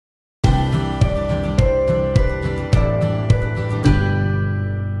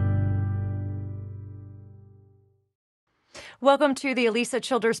Welcome to the Alisa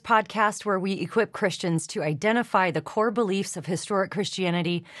Childers podcast, where we equip Christians to identify the core beliefs of historic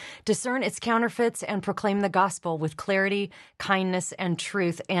Christianity, discern its counterfeits, and proclaim the gospel with clarity, kindness, and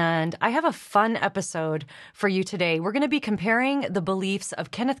truth. And I have a fun episode for you today. We're going to be comparing the beliefs of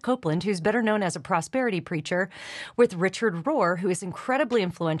Kenneth Copeland, who's better known as a prosperity preacher, with Richard Rohr, who is incredibly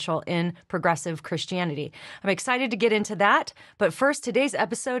influential in progressive Christianity. I'm excited to get into that. But first, today's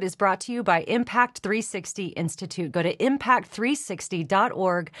episode is brought to you by Impact 360 Institute. Go to impact360.org.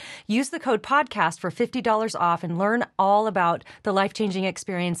 Use the code podcast for $50 off and learn all about the life-changing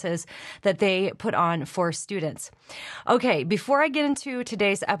experiences that they put on for students. Okay, before I get into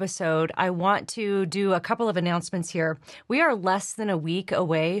today's episode, I want to do a couple of announcements here. We are less than a week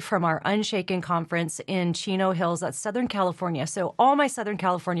away from our Unshaken conference in Chino Hills, that's Southern California. So all my Southern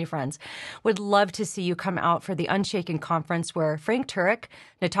California friends would love to see you come out for the Unshaken conference, where Frank Turek,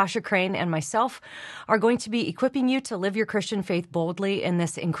 Natasha Crane, and myself are going to be equipping you to live your Christian faith boldly in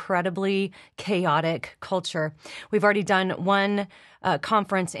this incredibly chaotic culture. We've already done one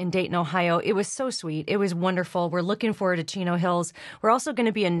conference in Dayton, Ohio. It was so sweet. It was wonderful. We're looking forward to Chino Hills. We're also going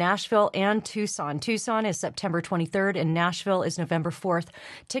to be in Nashville and Tucson. Tucson is September 23rd and Nashville is November 4th.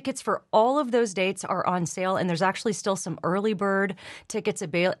 Tickets for all of those dates are on sale, and there's actually still some early bird tickets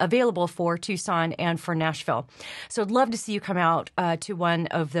available for Tucson and for Nashville. So I'd love to see you come out to one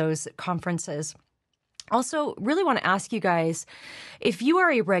of those conferences. Also, really want to ask you guys, if you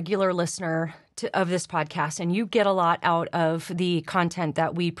are a regular listener of this podcast and you get a lot out of the content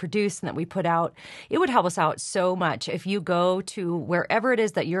that we produce and that we put out, it would help us out so much if you go to wherever it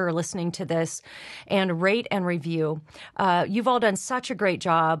is that you're listening to this and rate and review. You've all done such a great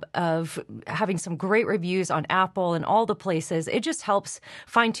job of having some great reviews on Apple and all the places. It just helps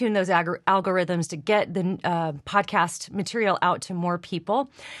fine-tune those algorithms to get the podcast material out to more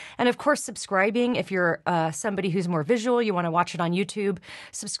people. And of course, subscribing. If you're somebody who's more visual, you want to watch it on YouTube,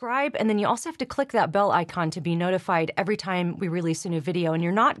 subscribe. And then you also have to click that bell icon to be notified every time we release a new video. And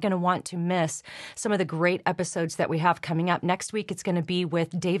you're not going to want to miss some of the great episodes that we have coming up. Next week, it's going to be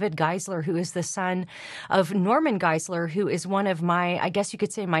with David Geisler, who is the son of Norman Geisler, who is one of my, I guess you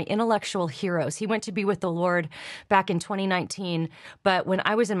could say, my intellectual heroes. He went to be with the Lord back in 2019. But when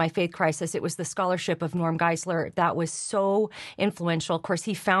I was in my faith crisis, it was the scholarship of Norm Geisler that was so influential. Of course,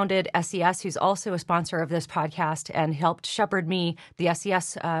 he founded SES, who's also a sponsor of this podcast, and helped shepherd me. The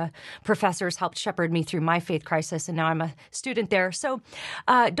SES professors helped shepherd me through my faith crisis, and now I'm a student there. So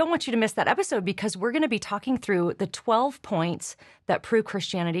don't want you to miss that episode, because we're going to be talking through the 12 points that prove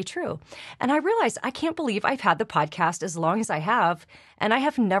Christianity true. And I realized I can't believe I've had the podcast as long as I have, and I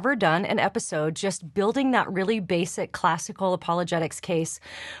have never done an episode just building that really basic classical apologetics case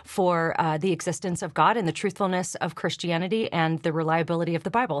for the existence of God and the truthfulness of Christianity and the reliability of the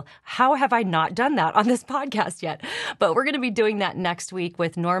Bible. How have I not done that on this podcast yet? But we're going to be doing that next week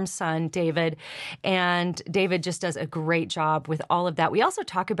with Norm's son, David. And David just does a great job with all of that. We also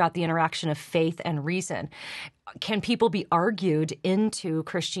talk about the interaction of faith and reason. Can people be argued into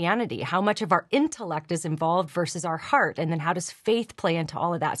Christianity? How much of our intellect is involved versus our heart? And then how does faith play into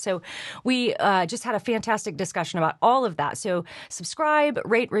all of that? So we just had a fantastic discussion about all of that. So subscribe,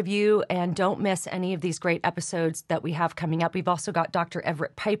 rate, review, and don't miss any of these great episodes that we have coming up. We've also got Dr.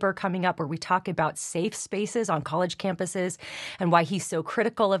 Everett Piper coming up, where we talk about safe spaces on college campuses and why he's so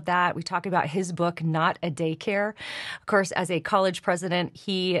critical of that. We talk about his book, Not a Daycare. Of course, as a college president,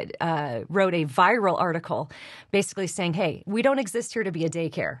 he wrote a viral article basically saying, hey, we don't exist here to be a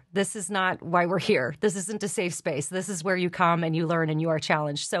daycare. This is not why we're here. This isn't a safe space. This is where you come and you learn and you are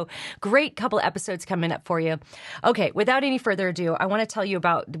challenged. So great couple episodes coming up for you. Okay, without any further ado, I want to tell you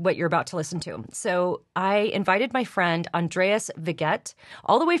about what you're about to listen to. So I invited my friend Andreas Wiget,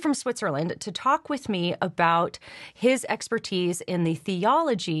 all the way from Switzerland, to talk with me about his expertise in the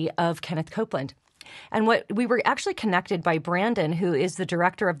theology of Kenneth Copeland. And we were actually connected by Brandon, who is the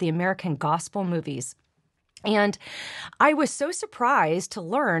director of the American Gospel movies. And I was so surprised to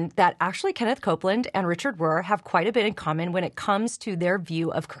learn that actually Kenneth Copeland and Richard Rohr have quite a bit in common when it comes to their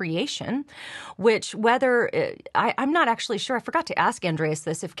view of creation, which I'm not actually sure. I forgot to ask Andreas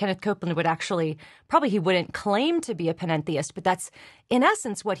this, if Kenneth Copeland would actually, probably he wouldn't claim to be a panentheist, but that's in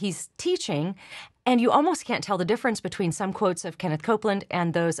essence what he's teaching. And you almost can't tell the difference between some quotes of Kenneth Copeland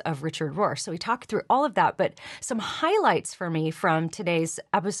and those of Richard Rohr. So we talked through all of that. But some highlights for me from today's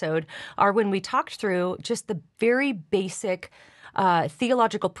episode are when we talked through just the very basic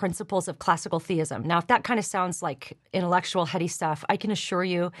theological principles of classical theism. Now, if that kind of sounds like intellectual, heady stuff, I can assure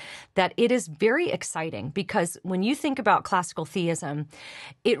you that it is very exciting, because when you think about classical theism,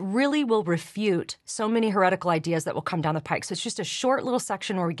 it really will refute so many heretical ideas that will come down the pike. So it's just a short little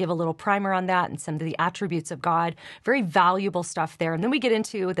section where we give a little primer on that and some of the attributes of God. Very valuable stuff there. And then we get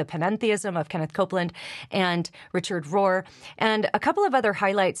into the panentheism of Kenneth Copeland and Richard Rohr. And a couple of other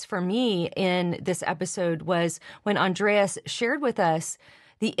highlights for me in this episode was when Andreas shared with us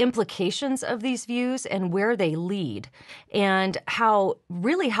the implications of these views and where they lead, and how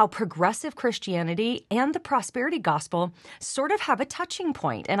progressive Christianity and the prosperity gospel sort of have a touching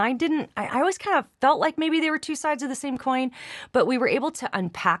point. And I always kind of felt like maybe they were two sides of the same coin, but we were able to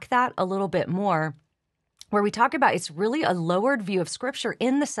unpack that a little bit more, where we talk about it's really a lowered view of Scripture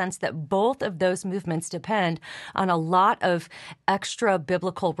in the sense that both of those movements depend on a lot of extra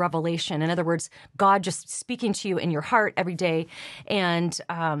biblical revelation. In other words, God just speaking to you in your heart every day, and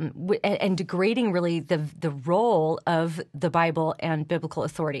degrading really the role of the Bible and biblical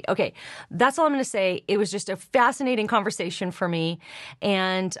authority. Okay, that's all I'm going to say. It was just a fascinating conversation for me,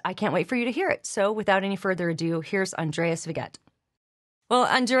 and I can't wait for you to hear it. So without any further ado, here's Andreas Wiget. Well,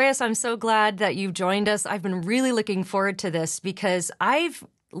 Andreas, I'm so glad that you've joined us. I've been really looking forward to this, because I've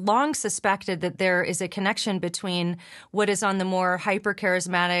long suspected that there is a connection between what is on the more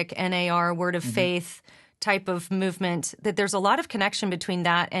hyper-charismatic NAR, word of faith type of movement, that there's a lot of connection between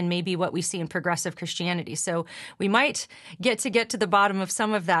that and maybe what we see in progressive Christianity. So we might get to the bottom of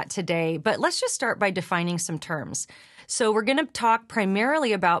some of that today, but let's just start by defining some terms. So we're going to talk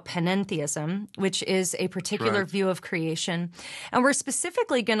primarily about panentheism, which is a particular view of creation. And we're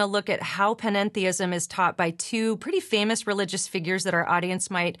specifically going to look at how panentheism is taught by two pretty famous religious figures that our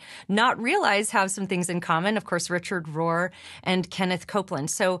audience might not realize have some things in common. Of course, Richard Rohr and Kenneth Copeland.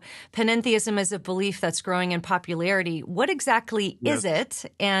 So panentheism is a belief that's growing in popularity. What exactly is it?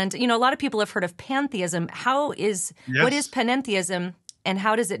 And, a lot of people have heard of pantheism. What is panentheism, and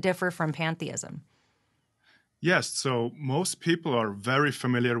how does it differ from pantheism? Yes, so most people are very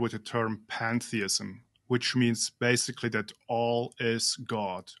familiar with the term pantheism, which means basically that all is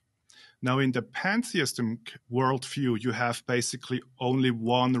God. Now, in the pantheistic worldview, you have basically only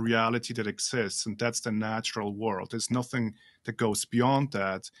one reality that exists, and that's the natural world. There's nothing that goes beyond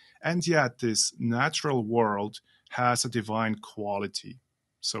that. And yet, this natural world has a divine quality.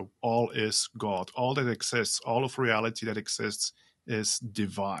 So all is God. All that exists, all of reality that exists is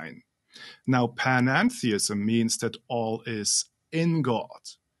divine. Now, panentheism means that all is in God.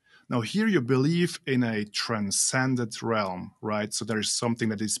 Now, here you believe in a transcendent realm, right? So there is something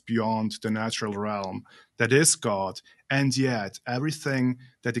that is beyond the natural realm, that is God, and yet everything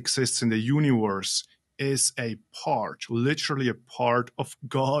that exists in the universe is literally a part of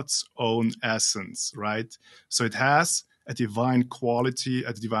God's own essence, right? So it has a divine quality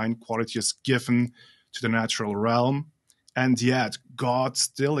is given to the natural realm. And yet, God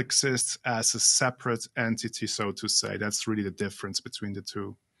still exists as a separate entity, so to say. That's really the difference between the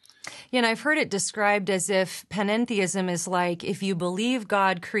two. Yeah, and I've heard it described as if panentheism is like if you believe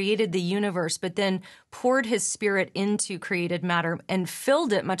God created the universe, but then poured his spirit into created matter and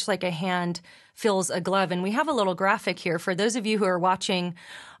filled it much like a hand fills a glove. And we have a little graphic here for those of you who are watching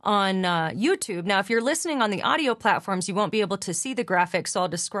on YouTube. Now, if you're listening on the audio platforms, you won't be able to see the graphic, so I'll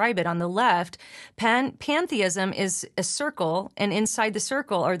describe it. On the left, pantheism is a circle, and inside the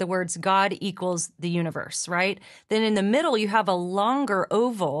circle are the words God equals the universe, right? Then in the middle, you have a longer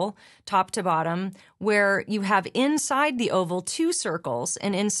oval, top to bottom, where you have inside the oval two circles,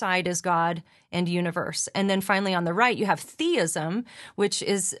 and inside is God and universe. And then finally on the right, you have theism, which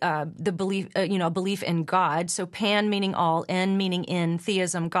is the belief, a belief in God. So pan meaning all, en meaning in,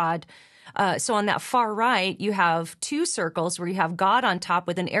 theism, God. So on that far right, you have two circles where you have God on top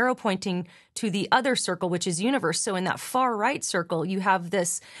with an arrow pointing to the other circle, which is universe. So in that far right circle, you have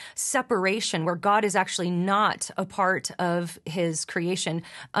this separation where God is actually not a part of his creation.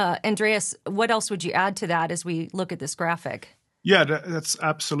 Andreas, what else would you add to that as we look at this graphic? Yeah, that's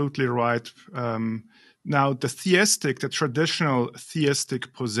absolutely right. Now, the traditional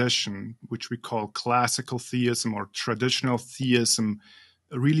theistic position, which we call classical theism or traditional theism,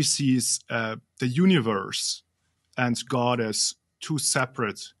 really sees the universe and God as two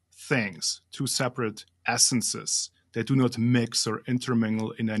separate things, two separate essences. They do not mix or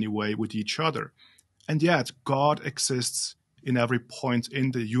intermingle in any way with each other. And yet, God exists in every point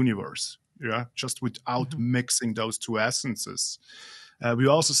in the universe. Yeah, just without mixing those two essences. We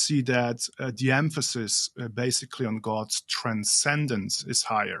also see that the emphasis basically on God's transcendence is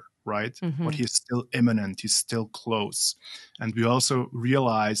higher, right? But he's still immanent, he's still close. And we also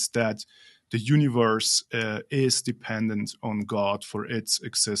realize that the universe is dependent on God for its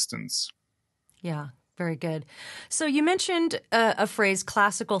existence. Yeah. Very good. So you mentioned a phrase,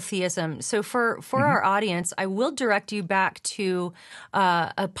 classical theism. So for our audience, I will direct you back to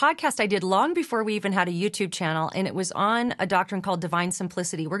a podcast I did long before we even had a YouTube channel, and it was on a doctrine called divine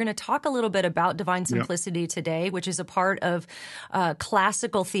simplicity. We're going to talk a little bit about divine simplicity today, which is a part of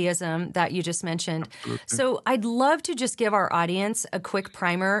classical theism that you just mentioned. Absolutely. So I'd love to just give our audience a quick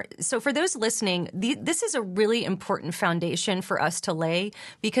primer. So for those listening, this is a really important foundation for us to lay,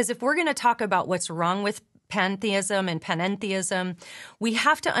 because if we're going to talk about what's wrong with pantheism and panentheism, we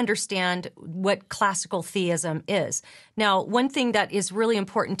have to understand what classical theism is. Now, one thing that is really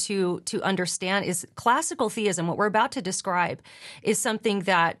important to understand is classical theism, what we're about to describe, is something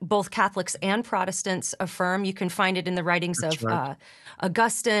that both Catholics and Protestants affirm. You can find it in the writings of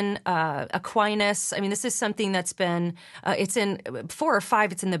Augustine, Aquinas. I mean, this is something that's been, it's in 4 or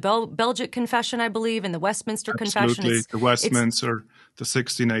 5, it's in the Belgic Confession, I believe, and the Westminster Confession. Absolutely, the Westminster, the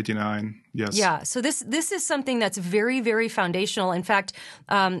 1689, yes. Yeah, so this is something that's very, very foundational. In fact,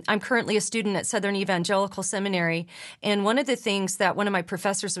 I'm currently a student at Southern Evangelical Seminary, and one of the things that one of my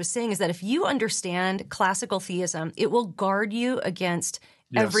professors was saying is that if you understand classical theism, it will guard you against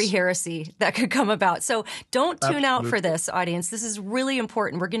every heresy that could come about. So don't tune out for this, audience. This is really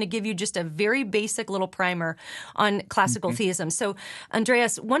important. We're going to give you just a very basic little primer on classical theism. So,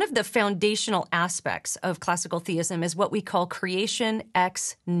 Andreas, one of the foundational aspects of classical theism is what we call creation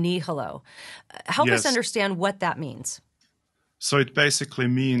ex nihilo. Help us understand what that means. So it basically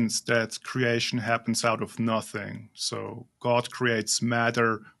means that creation happens out of nothing. So God creates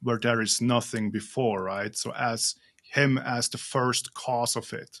matter where there is nothing before, right? So as him as the first cause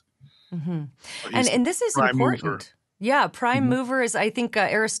of it. So and this is important. Mover. Yeah, prime mover is, I think,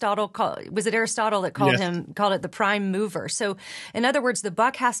 Aristotle that called it the prime mover. So, in other words, the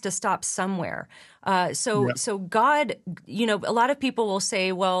buck has to stop somewhere. So God, a lot of people will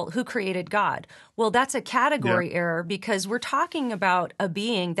say, well, who created God? Well, that's a category error, because we're talking about a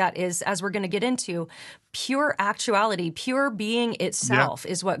being that is, as we're going to get into, pure actuality, pure being itself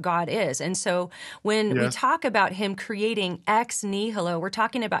is what God is. And so when we talk about him creating ex nihilo, we're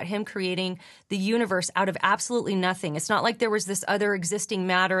talking about him creating the universe out of absolutely nothing. It's not like there was this other existing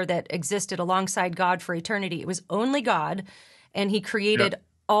matter that existed alongside God for eternity. It was only God, and he created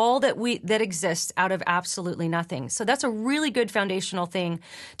all that exists out of absolutely nothing. So that's a really good foundational thing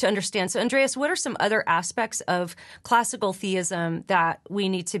to understand. So, Andreas, what are some other aspects of classical theism that we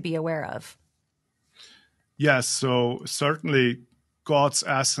need to be aware of? Yes, so certainly God's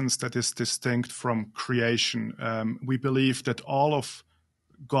essence that is distinct from creation. We believe that all of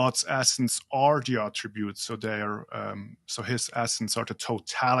God's essence are the attributes, so they are, so his essence are the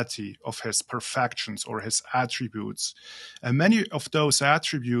totality of his perfections or his attributes. And many of those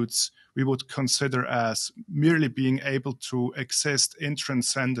attributes we would consider as merely being able to exist in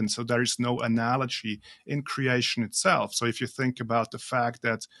transcendence, so there is no analogy in creation itself. So if you think about the fact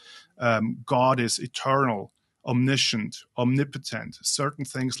that God is eternal, omniscient, omnipotent, certain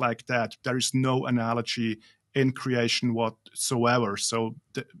things like that, there is no analogy in creation whatsoever. So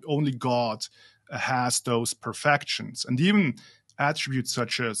only God has those perfections. And even attributes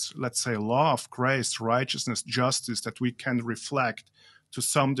such as, let's say, love, grace, righteousness, justice, that we can reflect to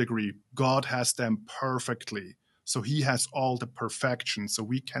some degree, God has them perfectly. So he has all the perfection. So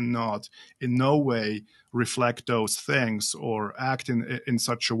we cannot in no way reflect those things or act in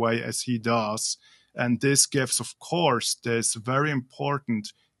such a way as he does. And this gives, of course, this very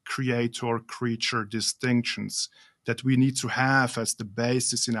important creator-creature distinctions that we need to have as the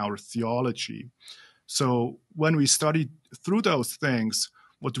basis in our theology. So when we study through those things,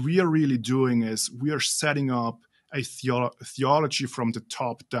 what we are really doing is we are setting up a theology from the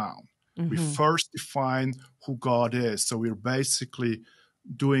top down. We first define who God is. So we're basically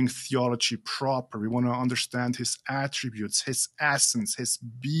doing theology proper. We want to understand his attributes, his essence, his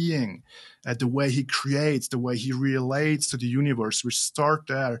being, the way he creates, the way he relates to the universe. We start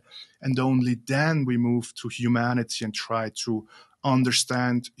there, and only then we move to humanity and try to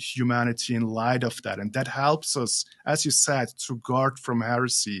understand humanity in light of that. And that helps us, as you said, to guard from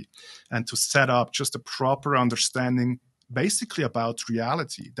heresy and to set up just a proper understanding basically about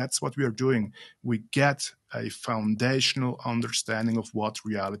reality. That's what we are doing. We get a foundational understanding of what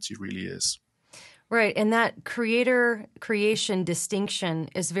reality really is. Right. And that creator-creation distinction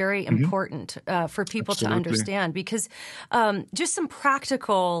is very important for people to understand, because just some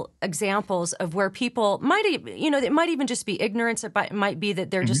practical examples of where people might, it might even just be ignorance. It might be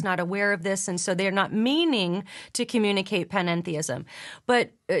that they're just not aware of this, and so they're not meaning to communicate panentheism.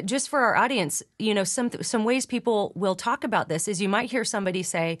 But just for our audience, some ways people will talk about this is you might hear somebody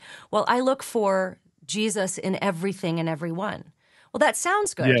say, well, I look for Jesus in everything and everyone. Well, that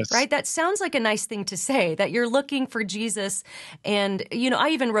sounds good, right? That sounds like a nice thing to say, that you're looking for Jesus. And, I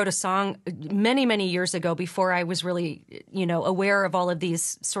even wrote a song many, many years ago before I was really, aware of all of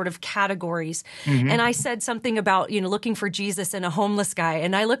these sort of categories. And I said something about, looking for Jesus in a homeless guy.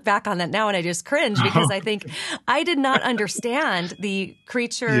 And I look back on that now and I just cringe because I think I did not understand the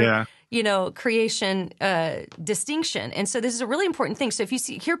creature creation distinction. And so this is a really important thing. So if you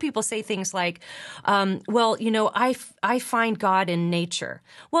hear people say things like, I find God in nature.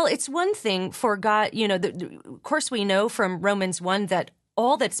 Well, it's one thing for God, of course we know from Romans 1 that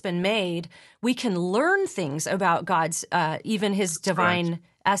all that's been made, we can learn things about God's, even his divine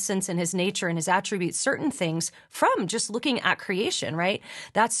essence and his nature and his attributes, certain things from just looking at creation, right?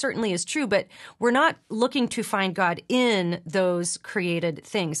 That certainly is true, but we're not looking to find God in those created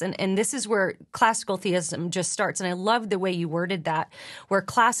things. And this is where classical theism just starts. And I love the way you worded that, where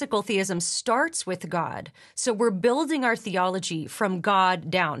classical theism starts with God. So we're building our theology from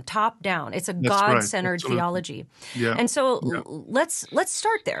God down, top down. It's a God-centered theology. Yeah. And so let's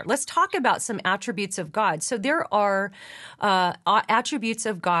start there. Let's talk about some attributes of God. So there are attributes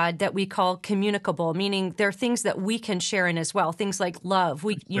of God that we call communicable, meaning they're things that we can share in as well. Things like love.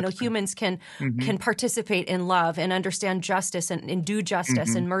 We, humans can participate in love and understand justice and do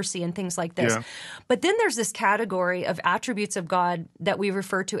justice and mercy and things like this. Yeah. But then there's this category of attributes of God that we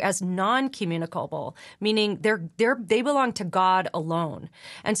refer to as non-communicable, meaning they belong to God alone.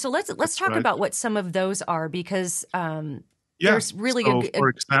 And so let's talk about what some of those are, because there's really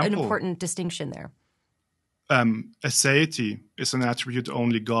an important distinction there. Aseity is an attribute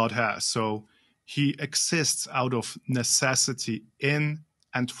only God has. So he exists out of necessity in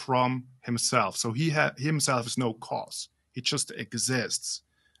and from himself. So he himself is no cause. He just exists.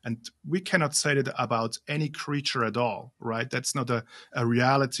 And we cannot say that about any creature at all, right? That's not a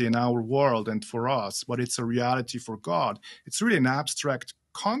reality in our world and for us, but it's a reality for God. It's really an abstract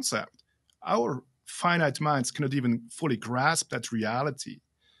concept. Our finite minds cannot even fully grasp that reality.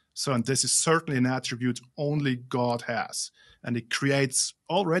 So, and this is certainly an attribute only God has. And it creates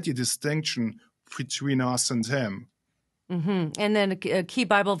already a distinction between us and him. And then a key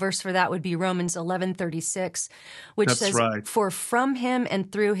Bible verse for that would be Romans 11:36, which says, "For from him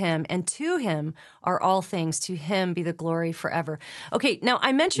and through him and to him are all things. To him be the glory forever." Okay, now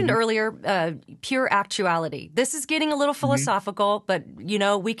I mentioned earlier pure actuality. This is getting a little philosophical, but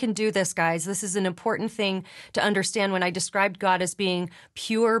we can do this, guys. This is an important thing to understand when I described God as being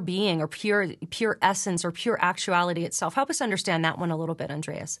pure being or pure essence or pure actuality itself. Help us understand that one a little bit,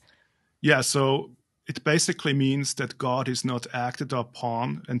 Andreas. Yeah, so it basically means that God is not acted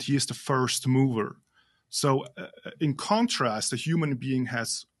upon and he is the first mover. So in contrast, a human being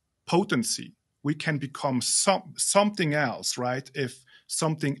has potency. We can become something else, right, if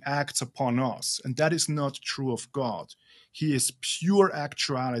something acts upon us. And that is not true of God. He is pure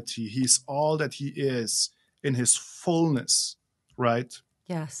actuality. He is all that he is in his fullness, right?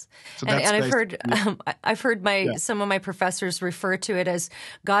 Yes, so and I've heard some of my professors refer to it as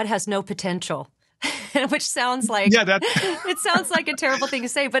God has no potential. Which sounds like it sounds like a terrible thing to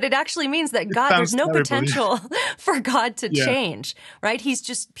say, but it actually means that there's no potential for God to change, right? He's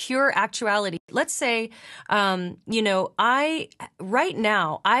just pure actuality. Let's say, right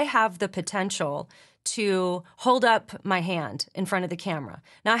now I have the potential to hold up my hand in front of the camera.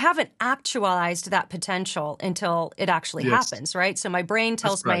 Now, I haven't actualized that potential until it actually happens, right? So my brain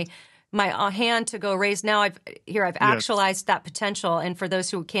tells my hand to go raise. Now I've actualized that potential. And for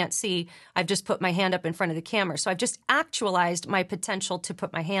those who can't see, I've just put my hand up in front of the camera. So I've just actualized my potential to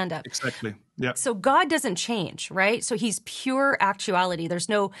put my hand up. Exactly. Yeah. So God doesn't change, right? So he's pure actuality. There's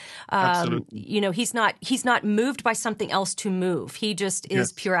no, he's not moved by something else to move. He just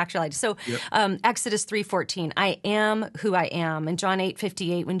is pure actuality. So Exodus 3:14, I am who I am. And John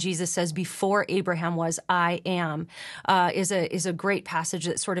 8:58, when Jesus says, before Abraham was, I am, is a great passage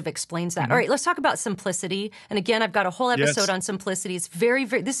that sort of explains that. All right, let's talk about simplicity. And again, I've got a whole episode on simplicity. It's very,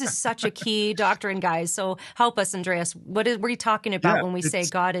 very, this is such a key doctrine, guys. So help us, Andreas. What are you talking about when we say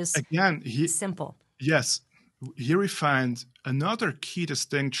God is simple? Yes. Here we find another key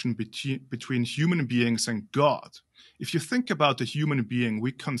distinction between human beings and God. If you think about a human being,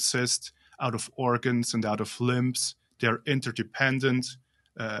 we consist out of organs and out of limbs. They're interdependent.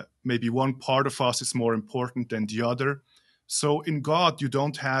 maybe one part of us is more important than the other. So in God, you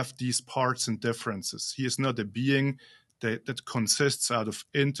don't have these parts and differences. He is not a being that consists out of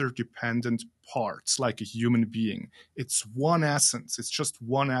interdependent parts like a human being. It's one essence. It's just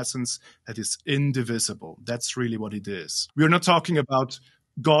one essence that is indivisible. That's really what it is. We're not talking about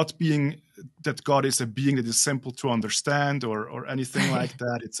God is a being that is simple to understand or anything like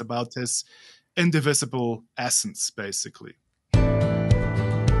that. It's about his indivisible essence, basically.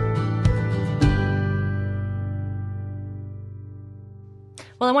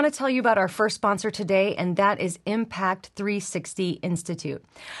 Well, I want to tell you about our first sponsor today, and that is Impact 360 Institute.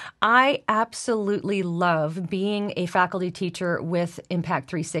 I absolutely love being a faculty teacher with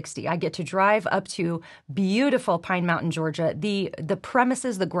Impact 360. I get to drive up to beautiful Pine Mountain, Georgia. The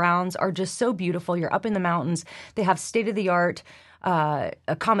premises, the grounds are just so beautiful. You're up in the mountains. They have state-of-the-art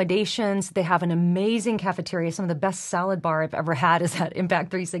accommodations. They have an amazing cafeteria. Some of the best salad bar I've ever had is at Impact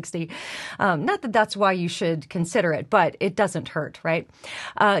 360. Not that that's why you should consider it, but it doesn't hurt, right?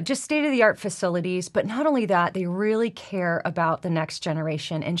 Just state-of-the-art facilities. But not only that, they really care about the next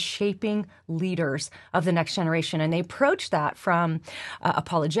generation and shaping leaders of the next generation. And they approach that from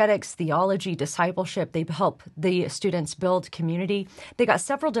apologetics, theology, discipleship. They help the students build community. They got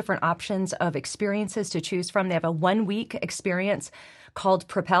several different options of experiences to choose from. They have a 1-week experience called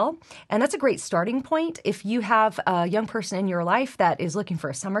Propel. And that's a great starting point. If you have a young person in your life that is looking for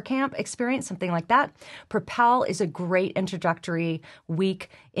a summer camp experience, something like that, Propel is a great introductory week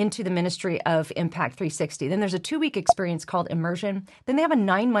into the ministry of Impact 360. Then there's a 2-week experience called Immersion. Then they have a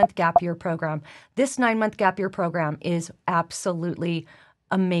 9-month gap year program. This 9-month gap year program is absolutely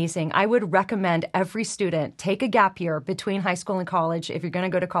amazing. I would recommend every student take a gap year between high school and college if you're going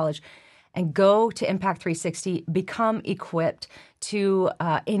to go to college, and go to Impact 360, become equipped to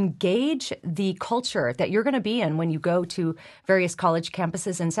engage the culture that you're going to be in when you go to various college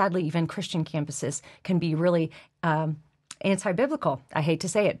campuses. And sadly, even Christian campuses can be really anti-biblical. I hate to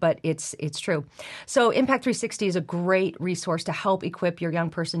say it, but it's true. So Impact 360 is a great resource to help equip your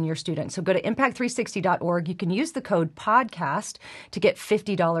young person, your student. So go to impact360.org. You can use the code podcast to get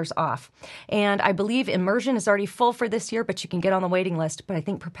 $50 off. And I believe Immersion is already full for this year, but you can get on the waiting list. But I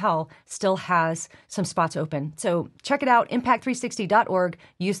think Propel still has some spots open. So check it out, impact360.org.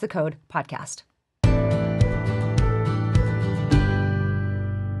 Use the code podcast.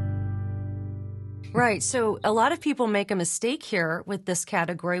 Right. So a lot of people make a mistake here with this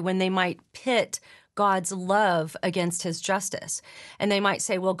category when they might pit God's love against his justice. And they might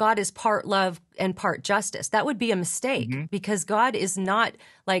say, well, God is part love and part justice. That would be a mistake because God is not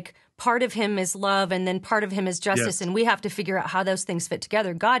like part of him is love and then part of him is justice. Yes. And we have to figure out how those things fit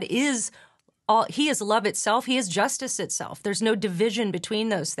together. God is he is love itself. He is justice itself. There's no division between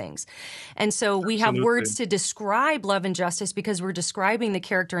those things. And so we have words to describe love and justice because we're describing the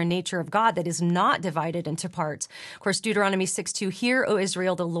character and nature of God that is not divided into parts. Of course, Deuteronomy 6:2, hear, O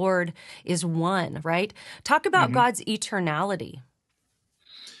Israel, the Lord is one, right? Talk about God's eternality.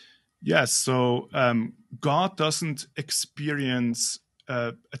 Yes, so God doesn't experience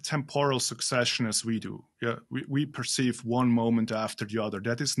a temporal succession as we do. Yeah, we perceive one moment after the other.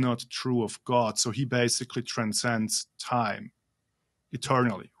 That is not true of God. So he basically transcends time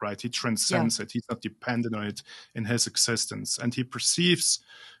eternally, right? He transcends it. He's not dependent on it in his existence. And he perceives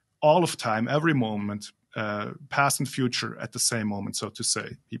all of time, every moment, past and future at the same moment, so to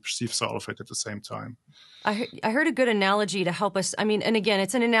say. He perceives all of it at the same time. I heard a good analogy to help us. I mean, and again,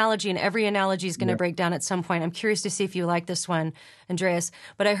 it's an analogy, and every analogy is going to break down at some point. I'm curious to see if you like this one, Andreas.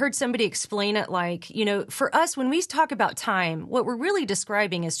 But I heard somebody explain it like, you know, for us, when we talk about time, what we're really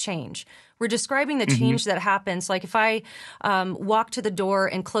describing is change. We're describing the change that happens. Like if I walk to the door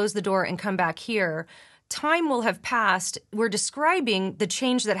and close the door and come back here, time will have passed. We're describing the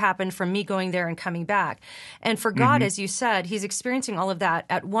change that happened from me going there and coming back. And for God, as you said, he's experiencing all of that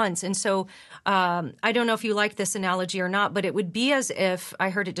at once. And so I don't know if you like this analogy or not, but it would be as if, I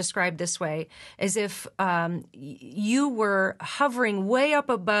heard it described this way, as if you were hovering way up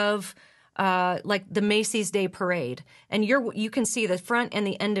above like the Macy's Day Parade, and you can see the front and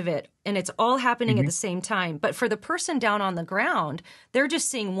the end of it, and it's all happening at the same time. But for the person down on the ground, they're just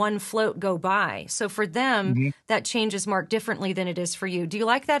seeing one float go by. So for them, that change is marked differently than it is for you. Do you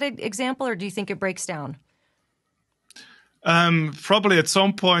like that example, or do you think it breaks down? Probably at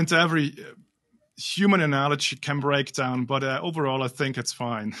some point, every human analogy can break down, but overall, I think it's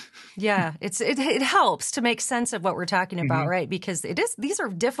fine. Yeah, it helps to make sense of what we're talking about, right? Because these are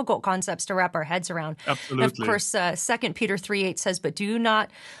difficult concepts to wrap our heads around. Absolutely. And of course, 2 Peter 3:8 says, "But do not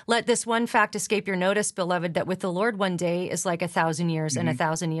let this one fact escape your notice, beloved, that with the Lord 1 day is like 1,000 years, and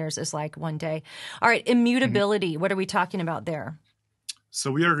 1,000 years is like 1 day." All right, immutability. What are we talking about there? So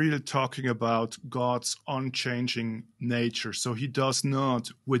we are really talking about God's unchanging nature. So he does not,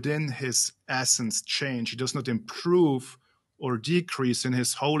 within his essence, change. He does not improve or decrease in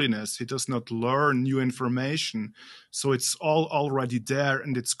his holiness. He does not learn new information. So it's all already there,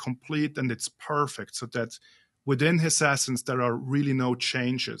 and it's complete and it's perfect, so that within his essence, there are really no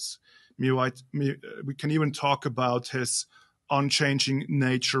changes. We can even talk about his unchanging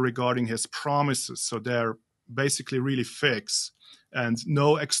nature regarding his promises. So they're basically really fixed, and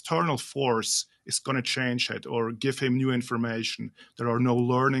no external force is going to change it or give him new information. There are no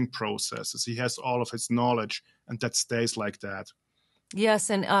learning processes. He has all of his knowledge, and that stays like that. Yes,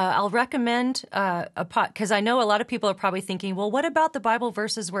 and I'll recommend because I know a lot of people are probably thinking, well, what about the Bible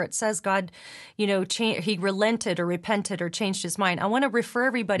verses where it says God, he relented or repented or changed his mind? I want to refer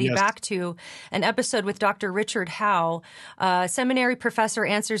everybody back to an episode with Dr. Richard Rohr, seminary professor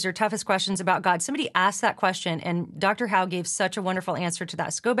answers your toughest questions about God. Somebody asked that question, and Dr. Rohr gave such a wonderful answer to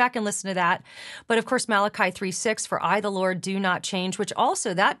that. So go back and listen to that. But of course, Malachi 3:6, for I, the Lord, do not change, which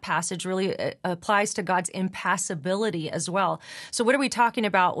also that passage really applies to God's impassibility as well. So what are we talking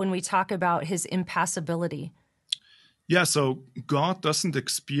about when we talk about his impassibility? Yeah, so God doesn't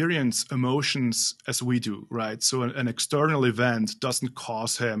experience emotions as we do, right? So an external event doesn't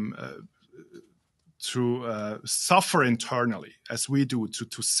cause him to suffer internally as we do,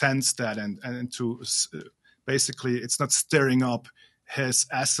 to sense that and to basically, it's not stirring up his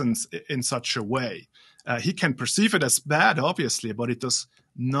essence in such a way. He can perceive it as bad, obviously, but it does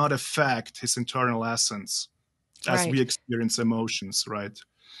not affect his internal essence as we experience emotions, right?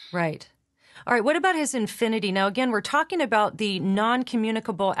 Right. All right. What about his infinity? Now, again, we're talking about the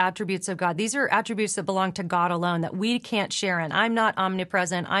non-communicable attributes of God. These are attributes that belong to God alone, that we can't share in. I'm not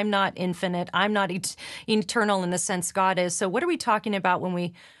omnipresent. I'm not infinite. I'm not eternal in the sense God is. So what are we talking about when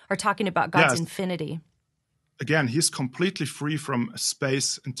we are talking about God's infinity? Again, he's completely free from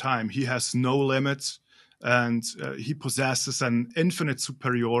space and time. He has no limits, and he possesses an infinite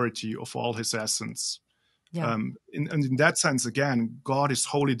superiority of all his essence. Yeah. In that sense, again, God is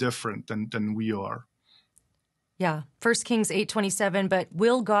wholly different than we are. Yeah. 1 Kings 8:27, but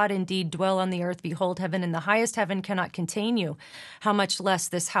will God indeed dwell on the earth? Behold, heaven and the highest heaven cannot contain you. How much less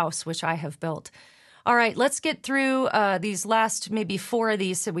this house which I have built? All right, let's get through these last maybe 4 of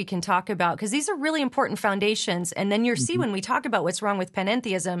these so we can talk about, because these are really important foundations. And then you'll see when we talk about what's wrong with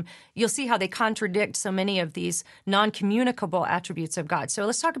panentheism, you'll see how they contradict so many of these non-communicable attributes of God. So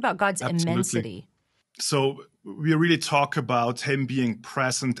let's talk about God's immensity. So we really talk about him being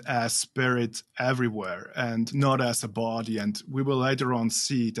present as spirit everywhere and not as a body. And we will later on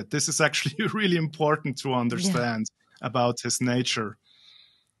see that this is actually really important to understand about his nature.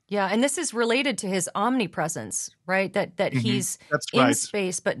 Yeah, and this is related to his omnipresence, right? That he's in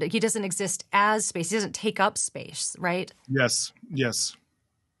space, but he doesn't exist as space. He doesn't take up space, right? Yes.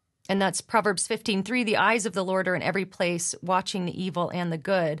 And that's Proverbs 15:3. The eyes of the Lord are in every place, watching the evil and the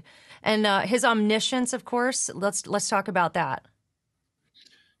good. And his omniscience, of course, let's talk about that.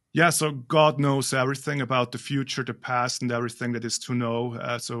 Yeah, so God knows everything about the future, the past, and everything that is to know.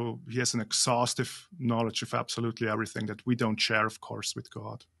 So he has an exhaustive knowledge of absolutely everything that we don't share, of course, with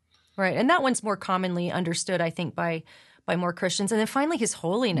God. Right, and that one's more commonly understood, I think, by more Christians. And then finally, his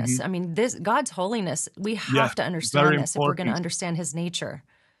holiness. I mean, God's holiness, we have to understand this if we're going to understand his nature.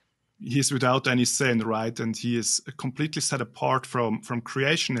 He's without any sin, right? And he is completely set apart from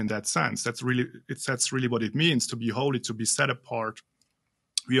creation in that sense. That's really what it means to be holy, to be set apart.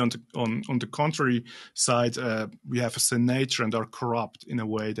 We on the contrary side, we have a sin nature and are corrupt in a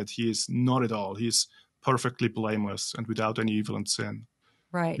way that he is not at all. He is perfectly blameless and without any evil and sin.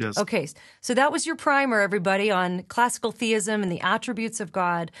 Right. Yes. Okay. So that was your primer, everybody, on classical theism and the attributes of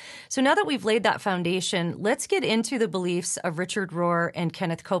God. So now that we've laid that foundation, let's get into the beliefs of Richard Rohr and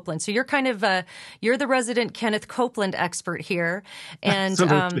Kenneth Copeland. So you're kind of you're the resident Kenneth Copeland expert here, and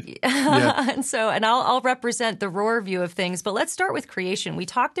and I'll represent the Rohr view of things. But let's start with creation. We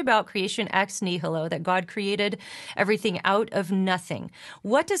talked about creation ex nihilo, that God created everything out of nothing.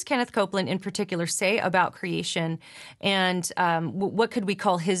 What does Kenneth Copeland in particular say about creation, and what could we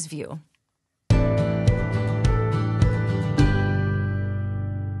call his view?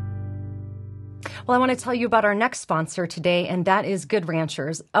 Well, I want to tell you about our next sponsor today, and that is Good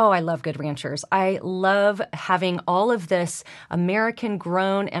Ranchers. Oh, I love Good Ranchers. I love having all of this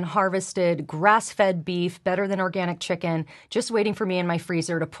American-grown and harvested grass-fed beef, better than organic chicken, just waiting for me in my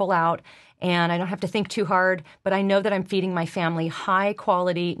freezer to pull out. And I don't have to think too hard, but I know that I'm feeding my family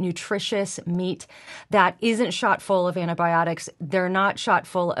high-quality, nutritious meat that isn't shot full of antibiotics. They're not shot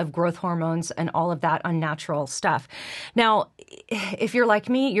full of growth hormones and all of that unnatural stuff. Now, if you're like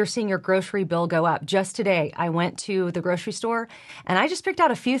me, you're seeing your grocery bill go up. Just today, I went to the grocery store and I just picked out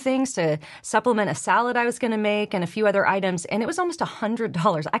a few things to supplement a salad I was going to make and a few other items, and it was almost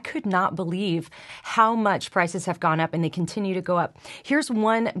 $100. I could not believe how much prices have gone up, and they continue to go up. Here's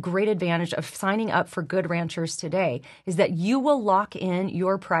one great advantage of signing up for Good Ranchers today is that you will lock in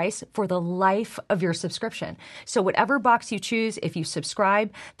your price for the life of your subscription. So whatever box you choose, if you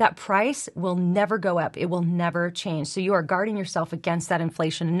subscribe, that price will never go up. It will never change. So you are guarding yourself against that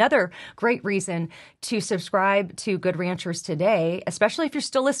inflation. Another great reason to subscribe to Good Ranchers today, especially if you're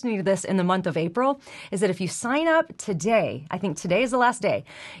still listening to this in the month of April, is that if you sign up today, I think today is the last day,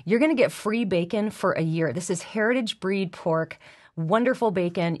 you're going to get free bacon for a year. This is heritage breed pork. Wonderful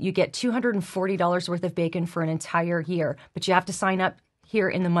bacon. You get $240 worth of bacon for an entire year, but you have to sign up here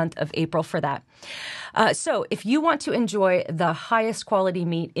in the month of April for that. So if you want to enjoy the highest quality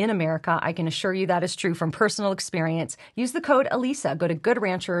meat in America, I can assure you that is true from personal experience. Use the code Alisa. Go to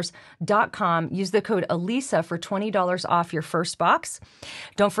goodranchers.com. Use the code Alisa for $20 off your first box.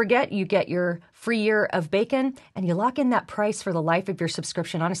 Don't forget, you get your free year of bacon, and you lock in that price for the life of your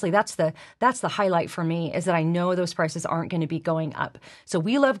subscription. Honestly, that's the highlight for me, is that I know those prices aren't going to be going up. So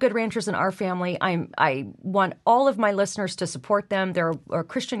we love Good Ranchers in our family. I want all of my listeners to support them. They're a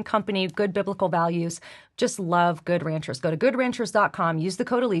Christian company, good biblical values. Just love Good Ranchers. Go to goodranchers.com. Use the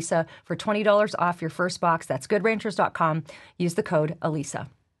code Alisa for $20 off your first box. That's goodranchers.com. Use the code Alisa.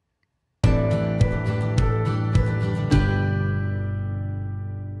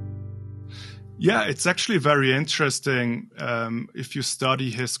 Yeah, it's actually very interesting if you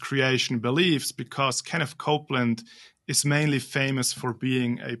study his creation beliefs, because Kenneth Copeland is mainly famous for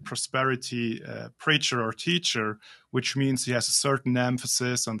being a prosperity preacher or teacher, which means he has a certain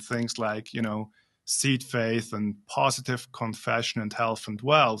emphasis on things like, seed faith and positive confession and health and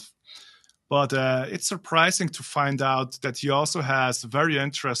wealth. But it's surprising to find out that he also has very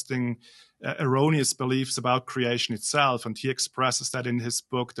interesting erroneous beliefs about creation itself, and he expresses that in his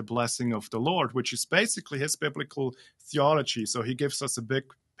book, The Blessing of the Lord, which is basically his biblical theology. So he gives us a big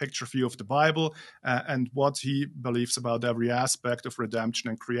picture view of the Bible and what he believes about every aspect of redemption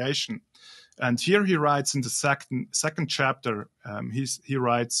and creation. And here he writes in the second chapter, he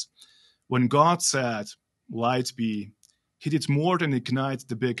writes, when God said, light be, he did more than ignite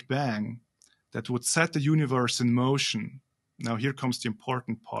the Big Bang that would set the universe in motion. Now, here comes the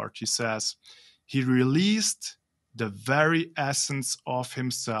important part. He says, he released the very essence of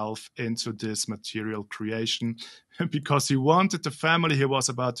himself into this material creation because he wanted the family he was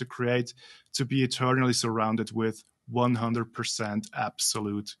about to create to be eternally surrounded with 100%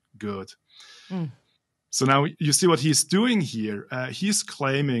 absolute good. Mm. So now you see what he's doing here. He's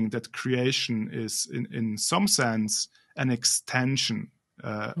claiming that creation is, in some sense, an extension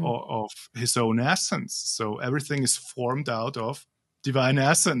of his own essence. So everything is formed out of divine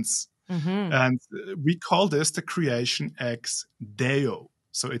essence. Mm-hmm. And we call this the creation ex Deo.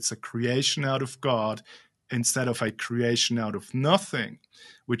 So it's a creation out of God instead of a creation out of nothing,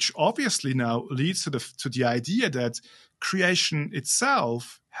 which obviously now leads to the idea that creation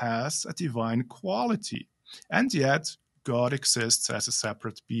itself has a divine quality. And yet God exists as a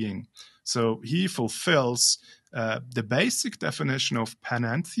separate being. So he fulfills the basic definition of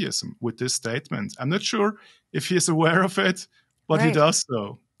panentheism with this statement. I'm not sure if he is aware of it, but right. He does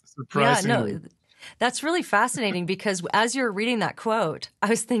so. Surprisingly. Yeah, no, that's really fascinating because as you're reading that quote, I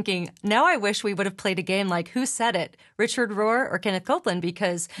was thinking, now I wish we would have played a game like Who Said It, Richard Rohr or Kenneth Copeland,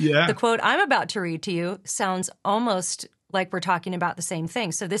 because the quote I'm about to read to you sounds almost like we're talking about the same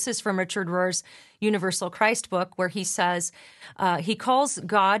thing. So this is from Richard Rohr's Universal Christ book, where he says, he calls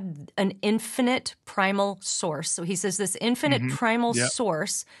God an infinite primal source. So he says this infinite primal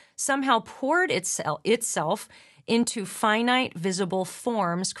source somehow poured itself into finite visible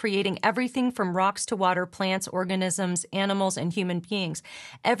forms, creating everything from rocks to water, plants, organisms, animals, and human beings,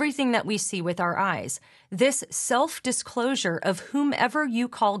 everything that we see with our eyes. This self-disclosure of whomever you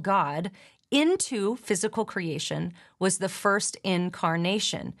call God into physical creation was the first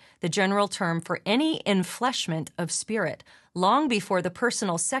incarnation, the general term for any enfleshment of spirit, long before the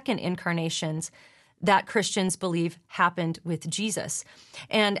personal second incarnations that Christians believe happened with Jesus.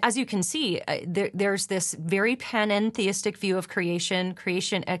 And as you can see, there's this very panentheistic view of creation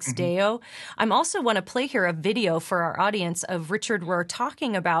ex Deo. I'm also want to play here a video for our audience of Richard Rohr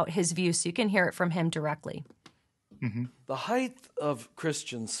talking about his view so you can hear it from him directly. Mm-hmm. The height of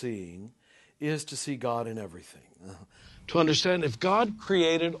Christian seeing is to see God in everything. To understand if God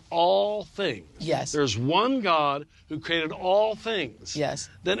created all things, there's one God who created all things,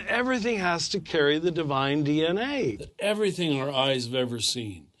 then everything has to carry the divine DNA. That everything our eyes have ever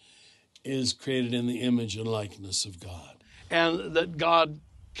seen is created in the image and likeness of God. And that God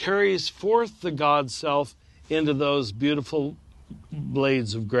carries forth the God self into those beautiful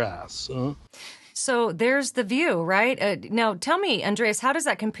blades of grass. So there's the view, right? Now, tell me, Andreas, how does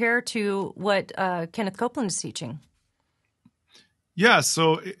that compare to what Kenneth Copeland is teaching? Yeah,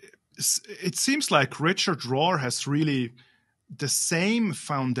 so it seems like Richard Rohr has really the same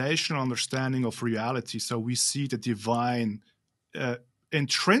foundational understanding of reality. So we see the divine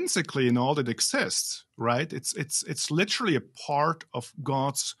intrinsically in all that exists, right? It's literally a part of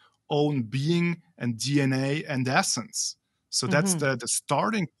God's own being and DNA and essence. So that's the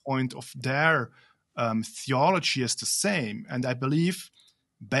starting point of their theology is the same. And I believe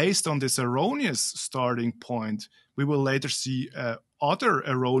based on this erroneous starting point, we will later see other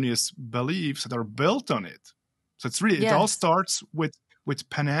erroneous beliefs that are built on it. So it's really, It all starts with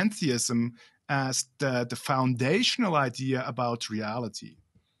panentheism as the foundational idea about reality.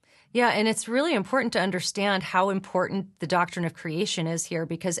 Yeah, and it's really important to understand how important the doctrine of creation is here,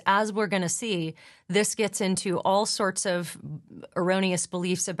 because as we're going to see, this gets into all sorts of erroneous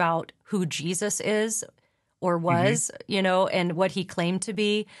beliefs about who Jesus is or was, and what he claimed to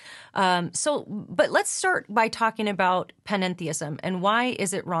be. But let's start by talking about panentheism and why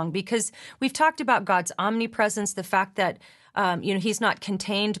is it wrong? Because we've talked about God's omnipresence, the fact that he's not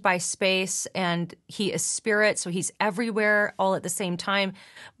contained by space and he is spirit, so he's everywhere all at the same time.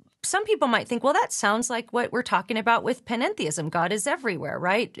 Some people might think, well, that sounds like what we're talking about with panentheism. God is everywhere,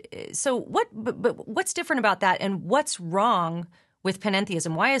 right? So what's different about that, and what's wrong with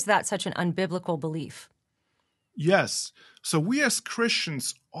panentheism? Why is that such an unbiblical belief? Yes. So we as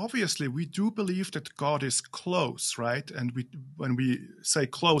Christians, obviously, we do believe that God is close, right? And when we say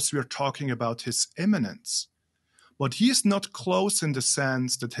close, we are talking about his immanence. But he is not close in the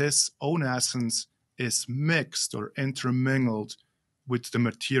sense that his own essence is mixed or intermingled with the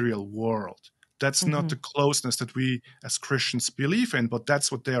material world. That's not the closeness that we as Christians believe in, but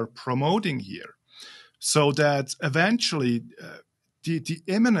that's what they are promoting here. So that eventually the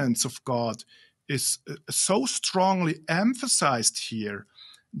immanence of God is so strongly emphasized here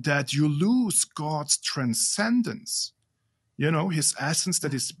that you lose God's transcendence. His essence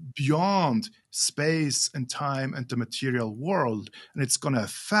that is beyond space and time and the material world. And it's going to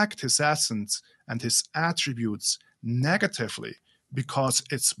affect his essence and his attributes negatively because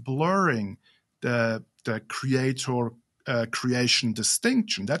it's blurring the creator-creation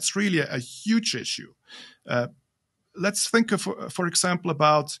distinction. That's really a huge issue. Let's think of, for example,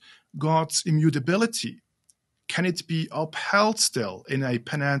 about God's immutability. Can it be upheld still in a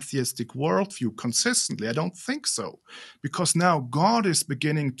panentheistic worldview consistently? I don't think so, because now God is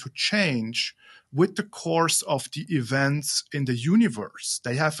beginning to change with the course of the events in the universe.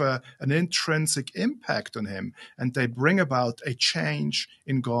 They have an intrinsic impact on him, and they bring about a change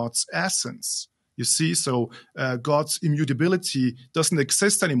in God's essence. You see, so God's immutability doesn't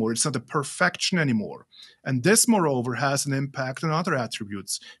exist anymore. It's not a perfection anymore. And this, moreover, has an impact on other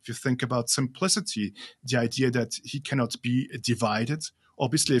attributes. If you think about simplicity, the idea that he cannot be divided.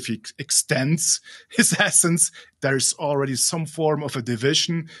 Obviously, if he extends his essence, there is already some form of a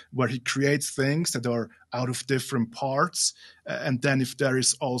division where he creates things that are out of different parts. And then if there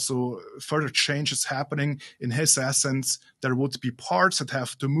is also further changes happening in his essence, there would be parts that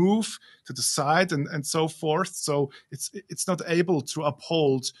have to move to the side and so forth. So it's not able to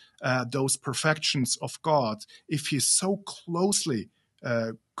uphold those perfections of God if he's so closely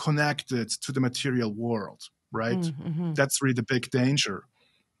connected to the material world, right? Mm-hmm. That's really the big danger.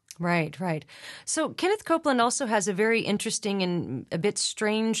 Right, right. So Kenneth Copeland also has a very interesting and a bit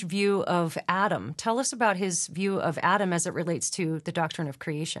strange view of Adam. Tell us about his view of Adam as it relates to the doctrine of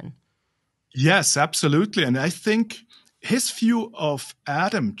creation. Yes, absolutely. And I think his view of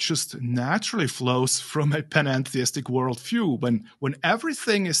Adam just naturally flows from a panentheistic worldview. When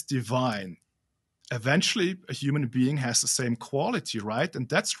everything is divine, eventually a human being has the same quality, right? And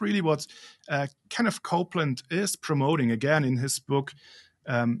that's really what Kenneth Copeland is promoting. Again, in his book,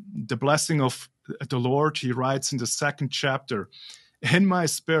 The Blessing of the Lord, he writes in the 2nd chapter, "In my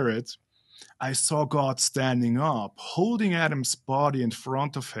spirit, I saw God standing up, holding Adam's body in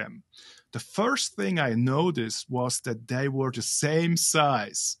front of him. The first thing I noticed was that they were the same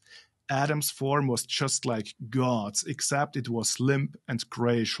size. Adam's form was just like God's, except it was limp and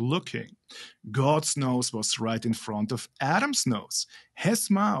grayish looking. God's nose was right in front of Adam's nose.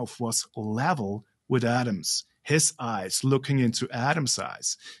 His mouth was level with Adam's. His eyes, looking into Adam's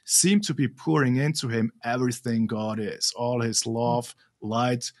eyes, seemed to be pouring into him everything God is. All his love,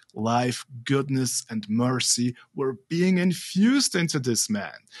 light, life, goodness, and mercy were being infused into this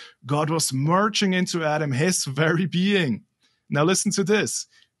man. God was merging into Adam his very being." Now listen to this.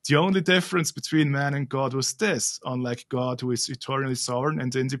 The only difference between man and God was this: unlike God, who is eternally sovereign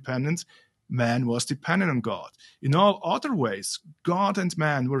and independent, man was dependent on God. In all other ways, God and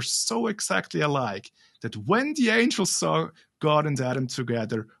man were so exactly alike that when the angels saw God and Adam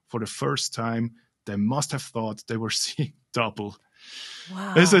together for the first time, they must have thought they were seeing double.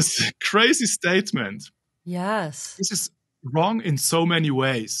 Wow. This is a crazy statement. Yes. This is wrong in so many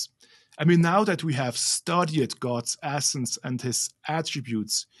ways. I mean, now that we have studied God's essence and his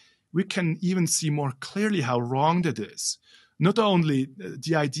attributes, we can even see more clearly how wrong that is. Not only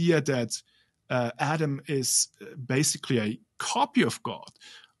the idea that Adam is basically a copy of God,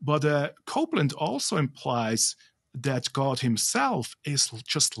 but Copeland also implies that God himself is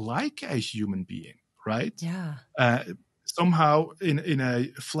just like a human being, right? Yeah. Somehow in a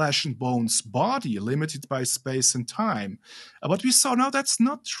flesh and bones body, limited by space and time. But we saw now that's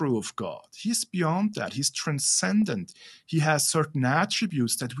not true of God. He's beyond that. He's transcendent. He has certain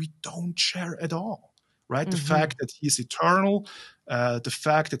attributes that we don't share at all, right? Mm-hmm. The fact that he's eternal, the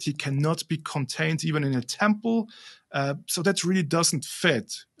fact that he cannot be contained even in a temple. So that really doesn't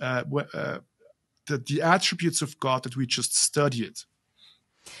fit the attributes of God that we just studied.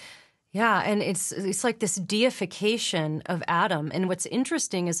 Yeah, and it's like this deification of Adam. And what's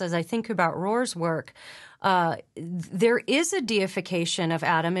interesting is, as I think about Rohr's work, there is a deification of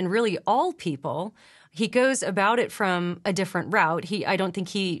Adam in really all people. He goes about it from a different route. I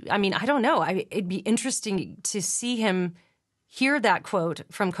don't know. It'd be interesting to see him hear that quote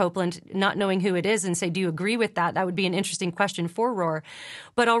from Copeland, not knowing who it is, and say, do you agree with that? That would be an interesting question for Rohr.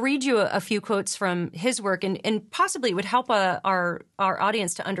 But I'll read you a few quotes from his work, and possibly it would help our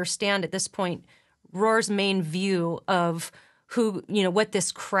audience to understand at this point Rohr's main view of what this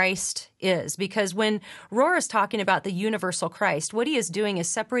Christ is. Because when Rohr is talking about the universal Christ, what he is doing is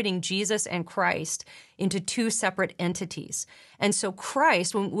separating Jesus and Christ into two separate entities. And so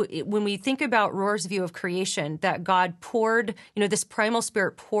Christ, when we think about Rohr's view of creation, that God poured, this primal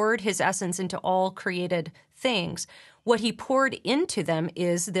spirit poured his essence into all created things, what he poured into them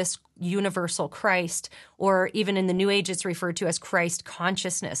is this universal Christ, or even in the New Age, it's referred to as Christ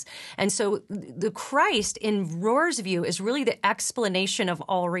consciousness. And so the Christ, in Rohr's view, is really the explanation of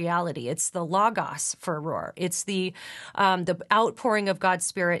all reality. It's the logos for Rohr. It's the outpouring of God's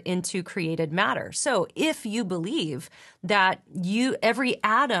Spirit into created matter. So if you believe that every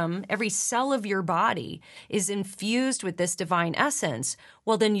atom, every cell of your body is infused with this divine essence,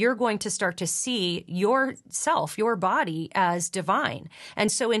 well, then you're going to start to see yourself, your body, as divine.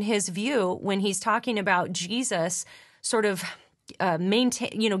 And so in his view, when he's talking about Jesus sort of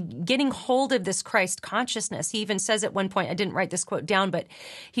getting hold of this Christ consciousness, he even says at one point, I didn't write this quote down, but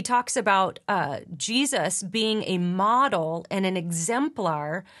he talks about Jesus being a model and an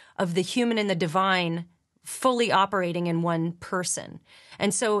exemplar of the human and the divine fully operating in one person.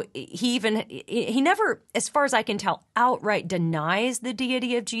 And so he never, as far as I can tell, outright denies the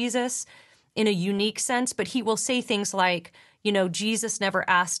deity of Jesus in a unique sense, but he will say things like, Jesus never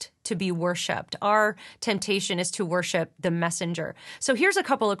asked to be worshipped. Our temptation is to worship the messenger. So here's a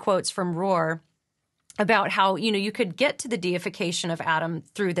couple of quotes from Rohr about how, you could get to the deification of Adam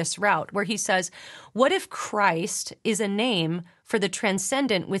through this route, where he says, what if Christ is a name for the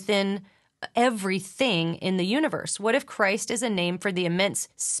transcendent within everything in the universe? What if Christ is a name for the immense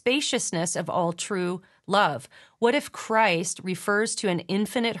spaciousness of all true love? What if Christ refers to an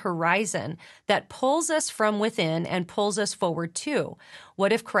infinite horizon that pulls us from within and pulls us forward too?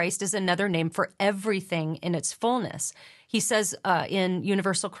 What if Christ is another name for everything in its fullness? He says in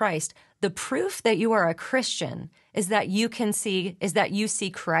Universal Christ, the proof that you are a Christian is that you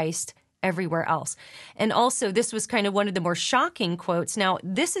see Christ everywhere else. And also, this was kind of one of the more shocking quotes. Now,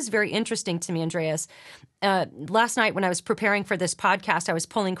 this is very interesting to me, Andreas. Last night when I was preparing for this podcast, I was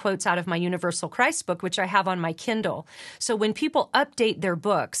pulling quotes out of my Universal Christ book, which I have on my Kindle. So when people update their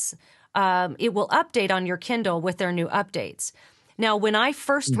books, it will update on your Kindle with their new updates. Now, when I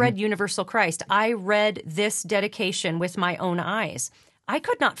first read Universal Christ, I read this dedication with my own eyes. I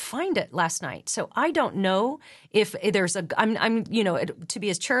could not find it last night, so I don't know if there's I'm to be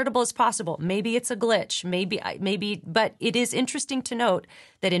as charitable as possible. Maybe it's a glitch, maybe, but it is interesting to note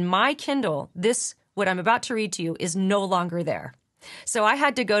that in my Kindle, what I'm about to read to you is no longer there. So I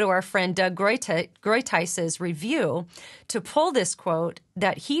had to go to our friend Doug Groytice's review to pull this quote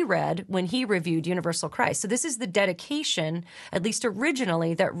that he read when he reviewed Universal Christ. So this is the dedication, at least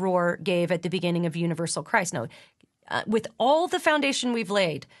originally, that Rohr gave at the beginning of Universal Christ. Now, with all the foundation we've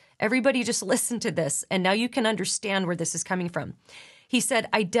laid, everybody just listen to this, and now you can understand where this is coming from. He said,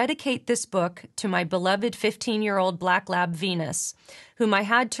 I dedicate this book to my beloved 15-year-old black lab Venus, whom I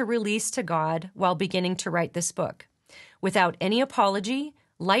had to release to God while beginning to write this book. Without any apology,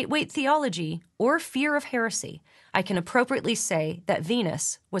 lightweight theology, or fear of heresy, I can appropriately say that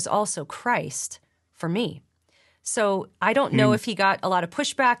Venus was also Christ for me. So I don't know if he got a lot of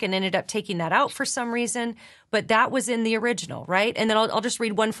pushback and ended up taking that out for some reason, but that was in the original, right? And then I'll just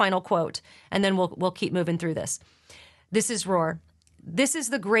read one final quote, and then we'll keep moving through this. This is Rohr. This is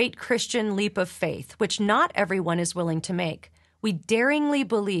the great Christian leap of faith, which not everyone is willing to make. We daringly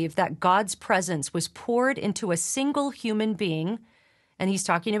believe that God's presence was poured into a single human being, and he's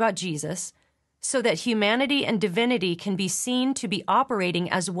talking about Jesus, so that humanity and divinity can be seen to be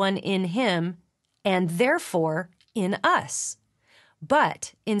operating as one in him, and therefore in us.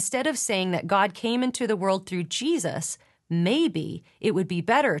 But instead of saying that God came into the world through Jesus, maybe it would be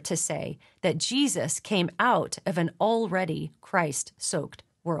better to say that Jesus came out of an already Christ-soaked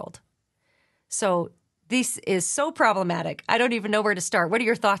world. So this is so problematic. I don't even know where to start. What are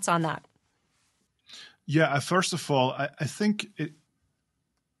your thoughts on that? Yeah, first of all, I think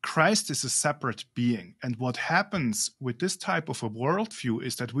Christ is a separate being. And what happens with this type of a worldview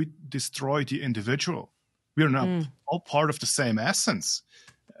is that we destroy the individual. We are not all part of the same essence.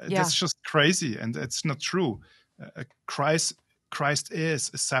 That's just crazy, and it's not true. Christ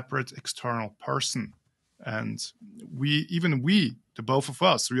is a separate external person. And we, the both of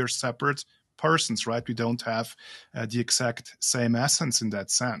us, we are separate persons, right? We don't have the exact same essence in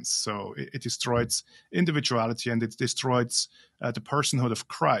that sense. So it destroys individuality, and it destroys the personhood of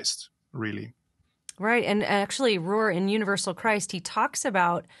Christ, really. Right. And actually, Rohr in Universal Christ, he talks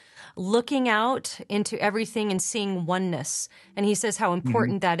about looking out into everything and seeing oneness. And he says how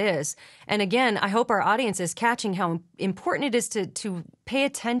important that is. And again, I hope our audience is catching how important it is to pay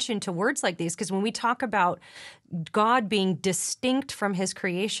attention to words like these, because when we talk about God being distinct from his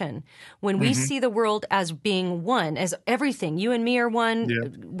creation, when we see the world as being one, as everything, you and me are one,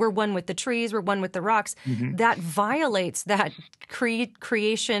 we're one with the trees, we're one with the rocks, that violates that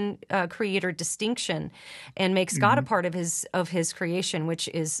creator distinction and makes God a part of his creation, which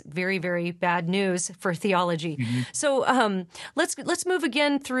is very, very bad news for theology. So let's move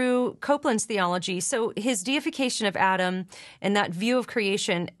again through Copeland's theology. So his deification of Adam and that view of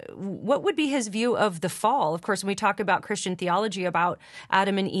creation, what would be his view of the fall? Of course, when we talk about Christian theology, about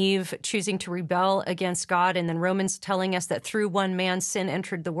Adam and Eve choosing to rebel against God, and then Romans telling us that through one man sin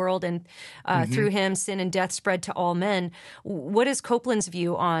entered the world, and through him sin and death spread to all men. What is Copeland's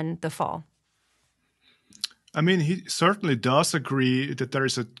view on the fall? I mean, he certainly does agree that there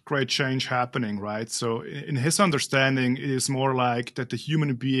is a great change happening, right? So in his understanding, it is more like that the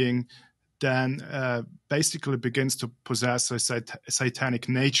human being then basically begins to possess a satanic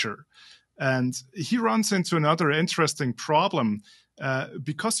nature. And he runs into another interesting problem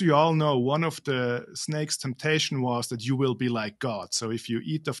because we all know one of the snake's temptation was that you will be like God. So if you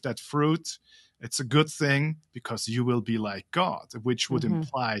eat of that fruit, it's a good thing because you will be like God, which would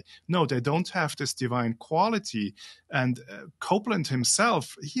imply, no, they don't have this divine quality. And Copeland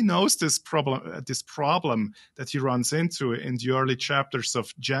himself, he knows this problem that he runs into in the early chapters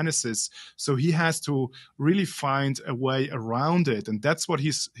of Genesis. So he has to really find a way around it. And that's what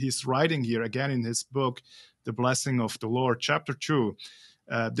he's writing here again in his book, The Blessing of the Lord, chapter 2.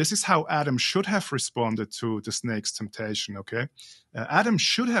 This is how Adam should have responded to the snake's temptation, okay? Adam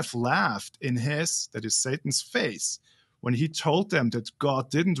should have laughed in that is Satan's face, when he told them that God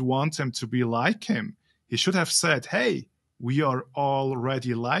didn't want them to be like him. He should have said, hey, we are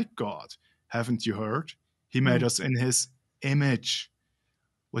already like God. Haven't you heard? He made us in his image.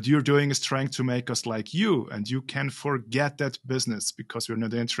 What you're doing is trying to make us like you, and you can forget that business because you're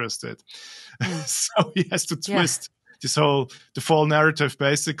not interested. So he has to twist the fall narrative,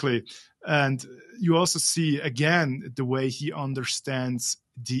 basically. And you also see, again, the way he understands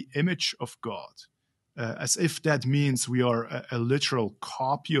the image of God, as if that means we are a literal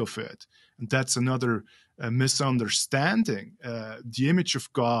copy of it. And that's another misunderstanding. The image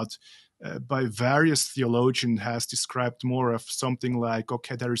of God, by various theologians, has described more of something like,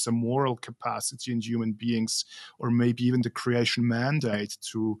 okay, there is a moral capacity in human beings, or maybe even the creation mandate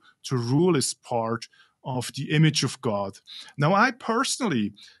to rule is part of the image of God. Now, I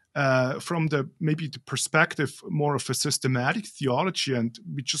personally, from maybe the perspective more of a systematic theology, and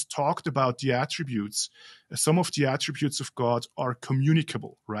we just talked about the attributes. Some of the attributes of God are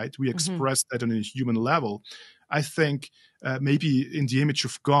communicable, right? We express that on a human level. I think maybe in the image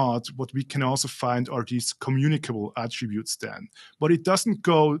of God, what we can also find are these communicable attributes then. But it doesn't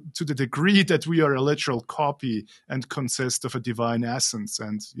go to the degree that we are a literal copy and consist of a divine essence,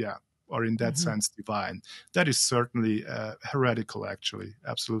 and are in that sense divine. That is certainly heretical, actually,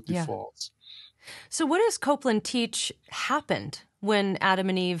 absolutely false. So what does Copeland teach happened when Adam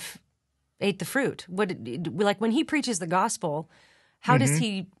and Eve ate the fruit? Like when he preaches the gospel, how does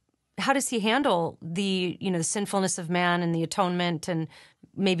he handle the the sinfulness of man and the atonement and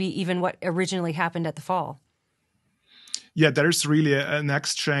maybe even what originally happened at the fall? Yeah, there's really an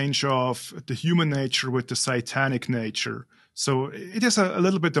exchange of the human nature with the satanic nature. So it is a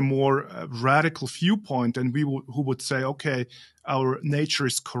little bit a more radical viewpoint, and who would say, okay, our nature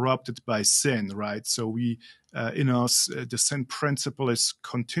is corrupted by sin, right? So we, in us, the sin principle is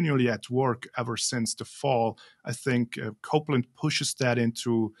continually at work ever since the fall. I think Copeland pushes that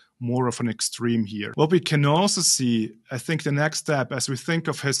into more of an extreme here. What we can also see, I think the next step, as we think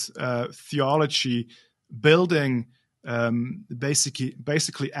of his theology building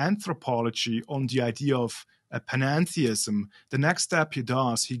basically anthropology on the idea of panentheism, the next step he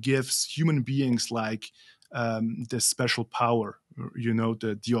does, he gives human beings like this special power,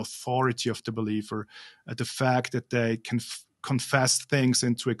 the authority of the believer, the fact that they can confess things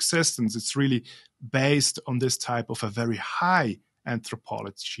into existence. It's really based on this type of a very high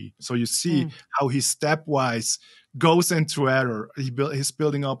anthropology. So you see how he stepwise goes into error. He's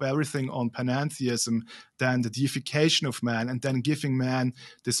building up everything on panentheism, then the deification of man, and then giving man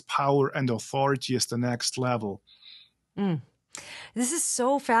this power and authority as the next level. This is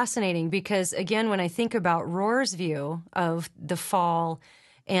so fascinating because, again, when I think about Rohr's view of the fall,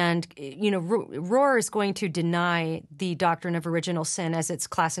 and, Rohr is going to deny the doctrine of original sin as it's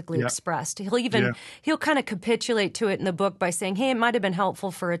classically expressed. He'll kind of capitulate to it in the book by saying, hey, it might have been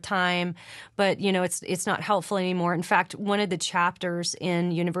helpful for a time, but, it's not helpful anymore. In fact, one of the chapters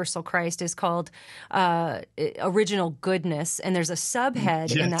in Universal Christ is called Original Goodness, and there's a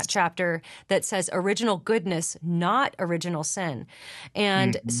subhead in that chapter that says original goodness, not original sin.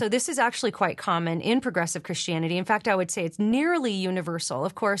 And so this is actually quite common in progressive Christianity. In fact, I would say it's nearly universal.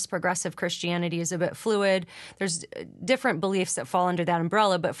 Of course, progressive Christianity is a bit fluid. There's different beliefs that fall under that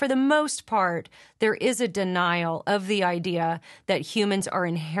umbrella, but for the most part, there is a denial of the idea that humans are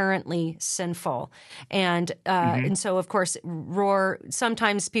inherently sinful. And so, of course, Rohr,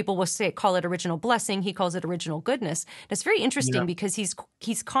 sometimes people will call it original blessing. He calls it original goodness. And it's very interesting because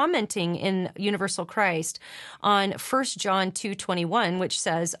he's commenting in Universal Christ on 1 John 2:21, which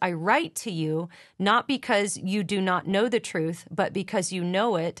says, I write to you not because you do not know the truth, but because you know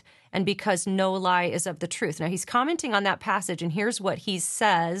it, and because no lie is of the truth. Now, he's commenting on that passage, and here's what he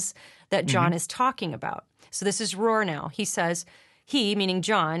says that John is talking about. So this is Rohr now. He says, he, meaning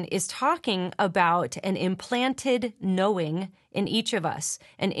John, is talking about an implanted knowing in each of us,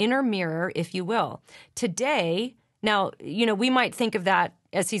 an inner mirror, if you will. Today, now, we might think of that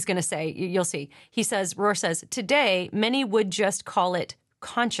as he's going to say, you'll see. Rohr says, today, many would just call it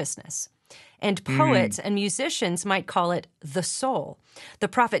consciousness. And poets and musicians might call it the soul. The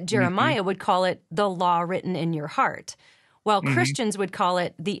prophet Jeremiah would call it the law written in your heart, while Christians would call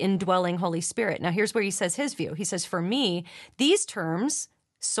it the indwelling Holy Spirit. Now, here's where he says his view. He says, for me, these terms,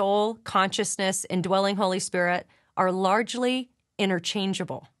 soul, consciousness, indwelling Holy Spirit, are largely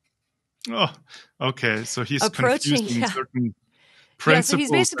interchangeable. Oh, okay. So he's confusing certain principles. So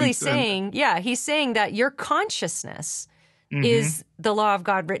he's basically saying, he's saying that your consciousness is the law of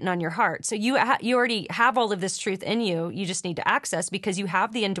God written on your heart. So you already have all of this truth in you. You just need to access because you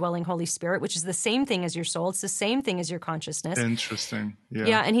have the indwelling Holy Spirit, which is the same thing as your soul. It's the same thing as your consciousness. Interesting.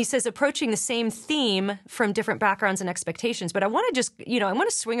 Yeah, and he says approaching the same theme from different backgrounds and expectations. But I want to just, I want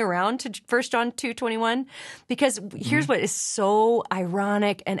to swing around to 1 John 2:21 because here's what is so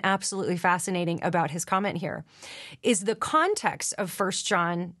ironic and absolutely fascinating about his comment here is the context of 1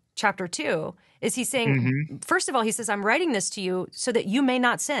 John chapter 2 is he's saying, first of all, he says, I'm writing this to you so that you may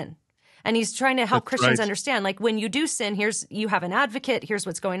not sin. And he's trying to help Christians understand, like, when you do sin, you have an advocate, here's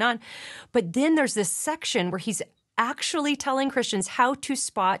what's going on. But then there's this section where he's actually telling Christians how to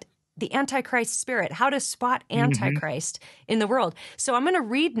spot the Antichrist spirit, how to spot Antichrist in the world. So I'm going to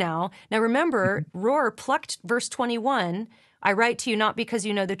read now. Now, remember, Rohr plucked verse 21, I write to you not because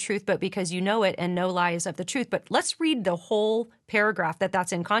you know the truth, but because you know it, and no lie is of the truth. But let's read the whole paragraph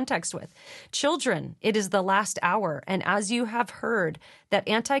that's in context with. Children, it is the last hour, and as you have heard that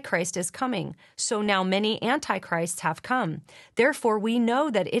Antichrist is coming, so now many Antichrists have come. Therefore, we know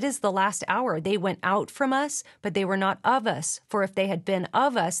that it is the last hour. They went out from us, but they were not of us. For if they had been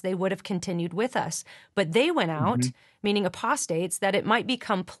of us, they would have continued with us. But they went out, meaning apostates, that it might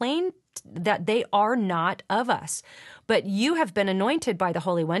become plain that they are not of us. But you have been anointed by the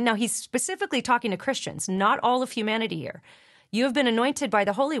Holy One. Now, he's specifically talking to Christians, not all of humanity here. You have been anointed by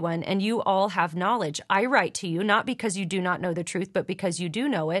the Holy One, and you all have knowledge. I write to you, not because you do not know the truth, but because you do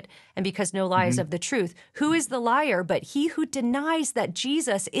know it, and because no lie is of the truth. Who is the liar but he who denies that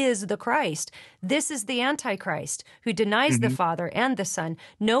Jesus is the Christ? This is the Antichrist, who denies the Father and the Son.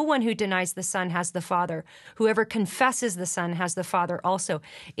 No one who denies the Son has the Father. Whoever confesses the Son has the Father also.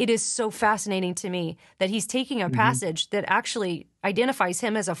 It is so fascinating to me that he's taking a passage that actually identifies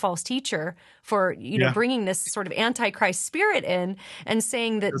him as a false teacher for, bringing this sort of Antichrist spirit in and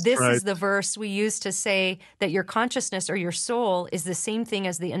saying that this is the verse we use to say that your consciousness or your soul is the same thing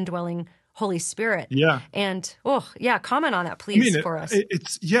as the indwelling Holy Spirit. Yeah. And, comment on that, please, for us.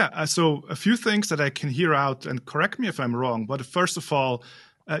 So a few things that I can hear out, and correct me if I'm wrong, but first of all,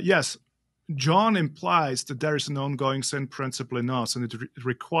 yes, John implies that there is an ongoing sin principle in us, and it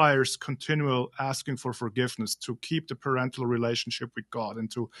requires continual asking for forgiveness to keep the parental relationship with God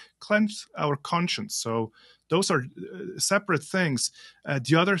and to cleanse our conscience. So those are separate things.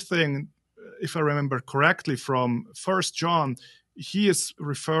 The other thing, if I remember correctly from 1 John, he is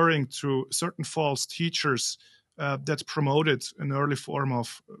referring to certain false teachers that promoted an early form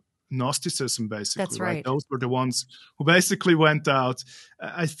of Gnosticism, basically. That's right. Those were the ones who basically went out.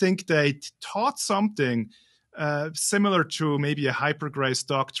 I think they taught something similar to maybe a hyper-grace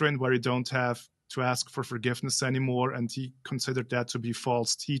doctrine where you don't have to ask for forgiveness anymore, and he considered that to be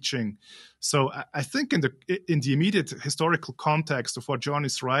false teaching. So I think in the immediate historical context of what John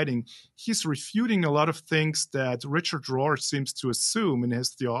is writing, he's refuting a lot of things that Richard Rohr seems to assume in his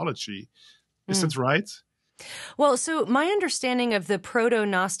theology. Is that right? Well, so my understanding of the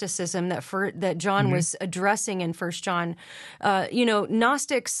proto-Gnosticism that John was addressing in 1 John,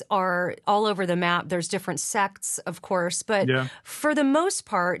 Gnostics are all over the map. There's different sects, of course, but for the most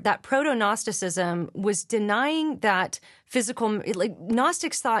part, that proto-Gnosticism was denying that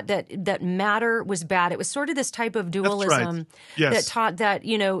Gnostics thought that matter was bad. It was sort of this type of dualism that taught that,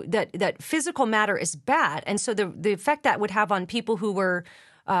 that physical matter is bad. And so the effect that would have on people who were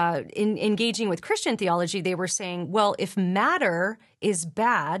in engaging with Christian theology, they were saying, well, if matter is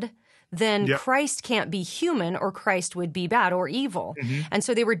bad, then Christ can't be human, or Christ would be bad or evil. And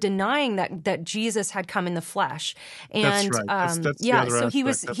so they were denying that Jesus had come in the flesh. And that's right. That's so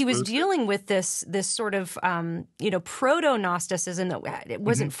he was dealing with this sort of proto-Gnosticism that it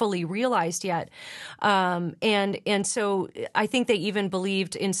wasn't fully realized yet. And so I think they even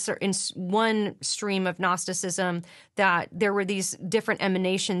believed in one stream of Gnosticism that there were these different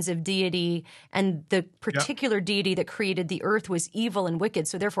emanations of deity, and the particular deity that created the earth was evil and wicked.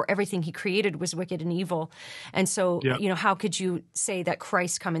 So therefore everything he created was wicked and evil. And so, how could you say that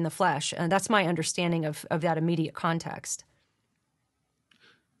Christ come in the flesh? That's my understanding of that immediate context.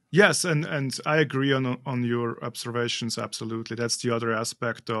 Yes, and I agree on your observations, absolutely. That's the other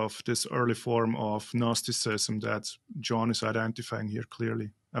aspect of this early form of Gnosticism that John is identifying here clearly.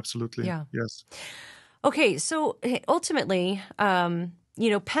 Absolutely, yes. Okay, so ultimately,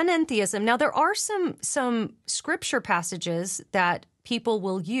 panentheism. Now, there are some scripture passages that people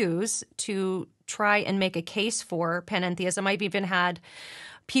will use to try and make a case for panentheism. I've even had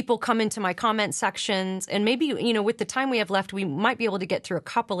people come into my comment sections, and maybe, with the time we have left, we might be able to get through a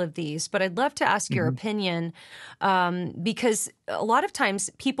couple of these, but I'd love to ask your opinion, because a lot of times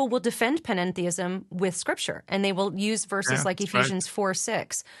people will defend panentheism with scripture, and they will use verses like Ephesians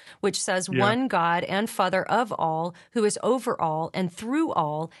 4:6, which says, one God and Father of all, who is over all and through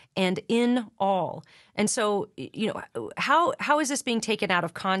all and in all. And so, how is this being taken out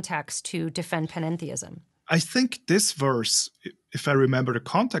of context to defend panentheism? I think this verse, if I remember the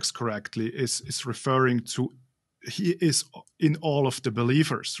context correctly, is referring to he is in all of the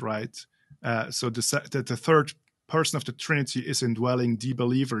believers, right? So the third person of the Trinity is indwelling the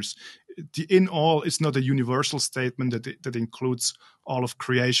believers. The in all is not a universal statement that includes all of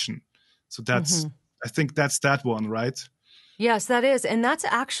creation. So that's I think that's that one, right? Yes, that is. And that's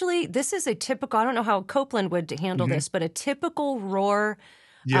actually, this is a typical, I don't know how Copeland would handle this, but a typical Rohr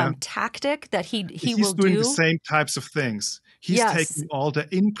tactic that he will do. He's doing the same types of things. He's taking all the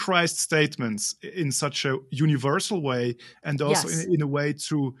in Christ statements in such a universal way, and also in a way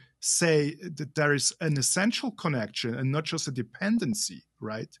to say that there is an essential connection and not just a dependency,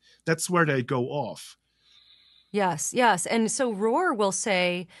 right? That's where they go off. Yes. And so Rohr will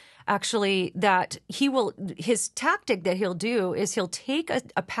say, actually, that his tactic that he'll do is he'll take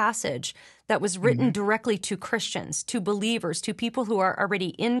a passage that was written directly to Christians, to believers, to people who are already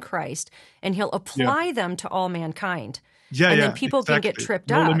in Christ, and he'll apply them to all mankind. And then people can get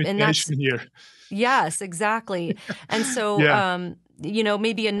tripped up. And that's here. Yes, exactly. And so,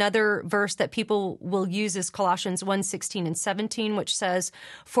 maybe another verse that people will use is Colossians 1:16 and 17, which says,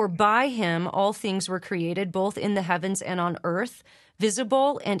 "For by him all things were created, both in the heavens and on earth,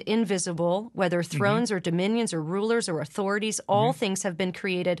 visible and invisible, whether thrones or dominions or rulers or authorities, all things have been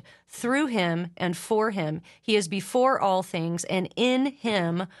created through him and for him. He is before all things, and in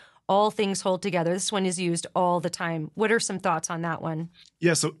him all things hold together." This one is used all the time. What are some thoughts on that one?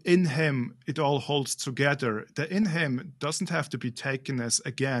 Yeah, so in him, it all holds together. The in him doesn't have to be taken as,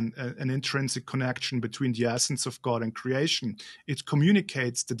 again, an intrinsic connection between the essence of God and creation. It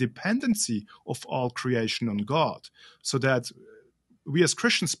communicates the dependency of all creation on God, so that we as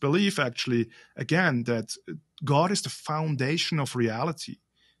Christians believe, actually, again, that God is the foundation of reality.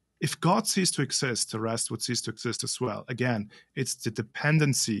 If God ceased to exist, the rest would cease to exist as well. Again, it's the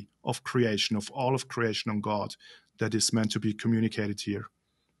dependency of creation, of all of creation on God, that is meant to be communicated here.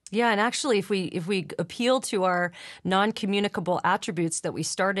 Yeah, and actually, if we appeal to our non-communicable attributes that we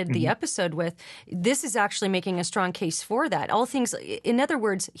started the episode with, this is actually making a strong case for that. All things, in other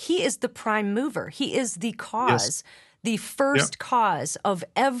words, he is the prime mover. He is the cause. Yes. The first cause of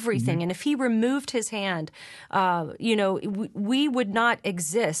everything. And if he removed his hand, we would not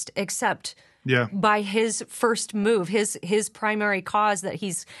exist except by his first move, his primary cause that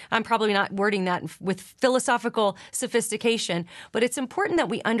I'm probably not wording that with philosophical sophistication, but it's important that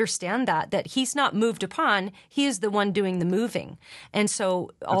we understand that he's not moved upon, he is the one doing the moving. And so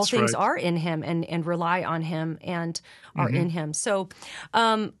all things are in him and rely on him and are in him. So,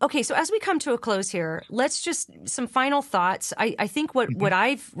 so as we come to a close here, let's just, some final thoughts. I think what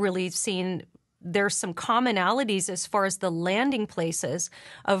I've really seen, there's some commonalities as far as the landing places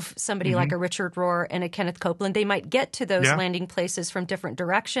of somebody like a Richard Rohr and a Kenneth Copeland. They might get to those landing places from different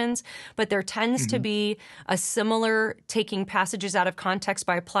directions, but there tends to be a similar taking passages out of context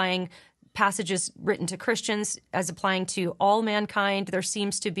by applying passages written to Christians as applying to all mankind. There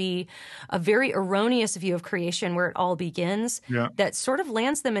seems to be a very erroneous view of creation where it all begins that sort of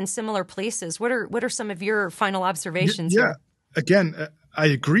lands them in similar places. What are some of your final observations here? Again, I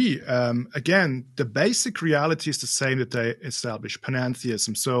agree. Again, the basic reality is the same that they establish,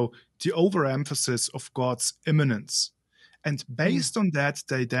 panentheism. So the overemphasis of God's immanence. And based on that,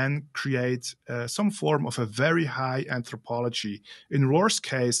 they then create some form of a very high anthropology. In Rohr's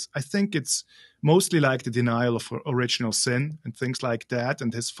case, I think it's mostly like the denial of original sin and things like that,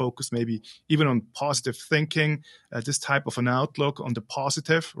 and his focus maybe even on positive thinking, this type of an outlook on the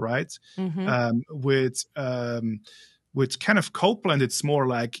positive, right? With Kenneth Copeland, it's more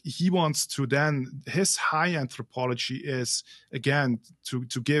like he wants to then, his high anthropology is, again,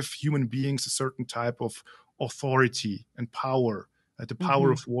 to give human beings a certain type of authority and power, the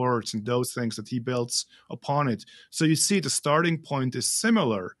power of words and those things that he builds upon it. So you see the starting point is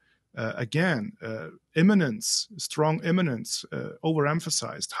similar. Immanence, strong immanence,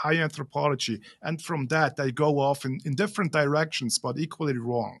 overemphasized, high anthropology. And from that, they go off in different directions, but equally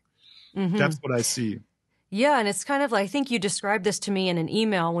wrong. That's what I see. Yeah, and it's kind of like, I think you described this to me in an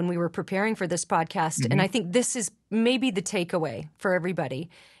email when we were preparing for this podcast, and I think this is maybe the takeaway for everybody,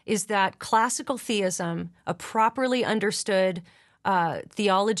 is that classical theism, a properly understood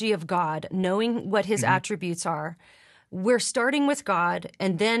theology of God, knowing what his attributes are, we're starting with God,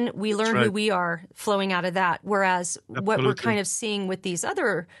 and then we learn who we are flowing out of that, whereas what we're kind of seeing with these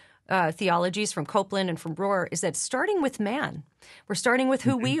other theologies from Copeland and from Rohr is that starting with man. We're starting with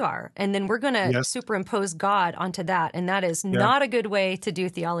who we are, and then we're going to superimpose God onto that, and that is not a good way to do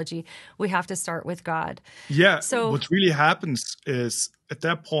theology. We have to start with God. Yeah, so what really happens is at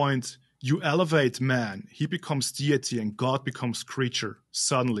that point, you elevate man. He becomes deity, and God becomes creature.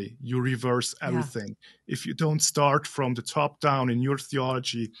 Suddenly, you reverse everything. If you don't start from the top down in your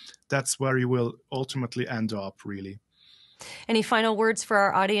theology, that's where you will ultimately end up, really. Any final words for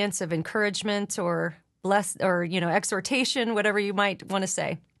our audience of encouragement or exhortation, whatever you might want to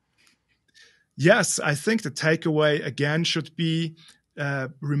say? Yes, I think the takeaway again should be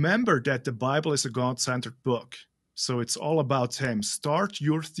remember that the Bible is a God-centered book. So it's all about him. Start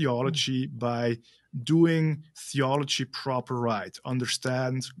your theology by doing theology proper right.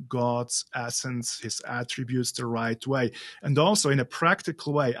 Understand God's essence, his attributes the right way. And also in a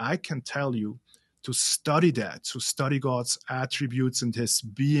practical way, I can tell you to study that, to study God's attributes and his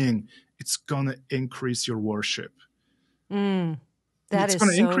being. It's going to increase your worship. It's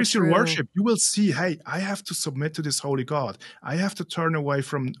going to increase your worship. You will see, hey, I have to submit to this holy God. I have to turn away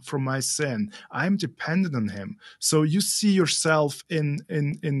from my sin. I'm dependent on him. So you see yourself in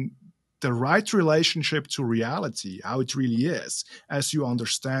the right relationship to reality, how it really is, as you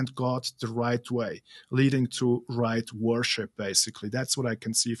understand God the right way, leading to right worship, basically. That's what I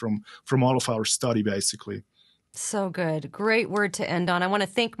can see from all of our study, basically. So good. Great word to end on. I want to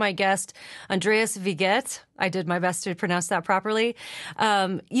thank my guest, Andreas Wiget. I did my best to pronounce that properly.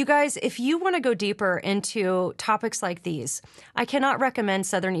 You guys, if you want to go deeper into topics like these, I cannot recommend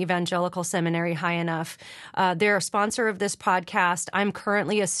Southern Evangelical Seminary high enough. They're a sponsor of this podcast. I'm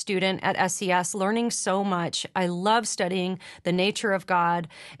currently a student at SES, learning so much. I love studying the nature of God.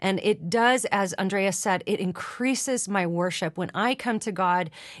 And it does, as Andreas said, it increases my worship. When I come to God,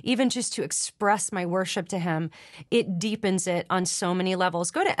 even just to express my worship to him, it deepens it on so many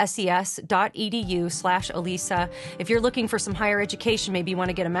levels. Go to ses.edu/Alisa. If you're looking for some higher education, maybe you want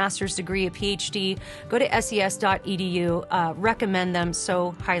to get a master's degree, a PhD, go to ses.edu. Recommend them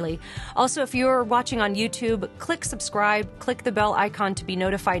so highly. Also, if you're watching on YouTube, click subscribe, click the bell icon to be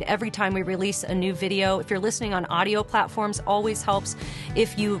notified every time we release a new video. If you're listening on audio platforms, always helps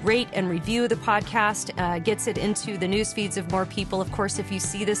if you rate and review the podcast, gets it into the news feeds of more people. Of course, if you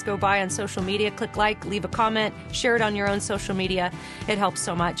see this go by on social media, click like, leave a comment, share it on your own social media. It helps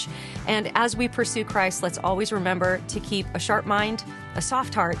so much. And as we pursue Christ, let's always remember to keep a sharp mind, a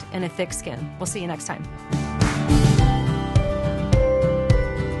soft heart, and a thick skin. We'll see you next time.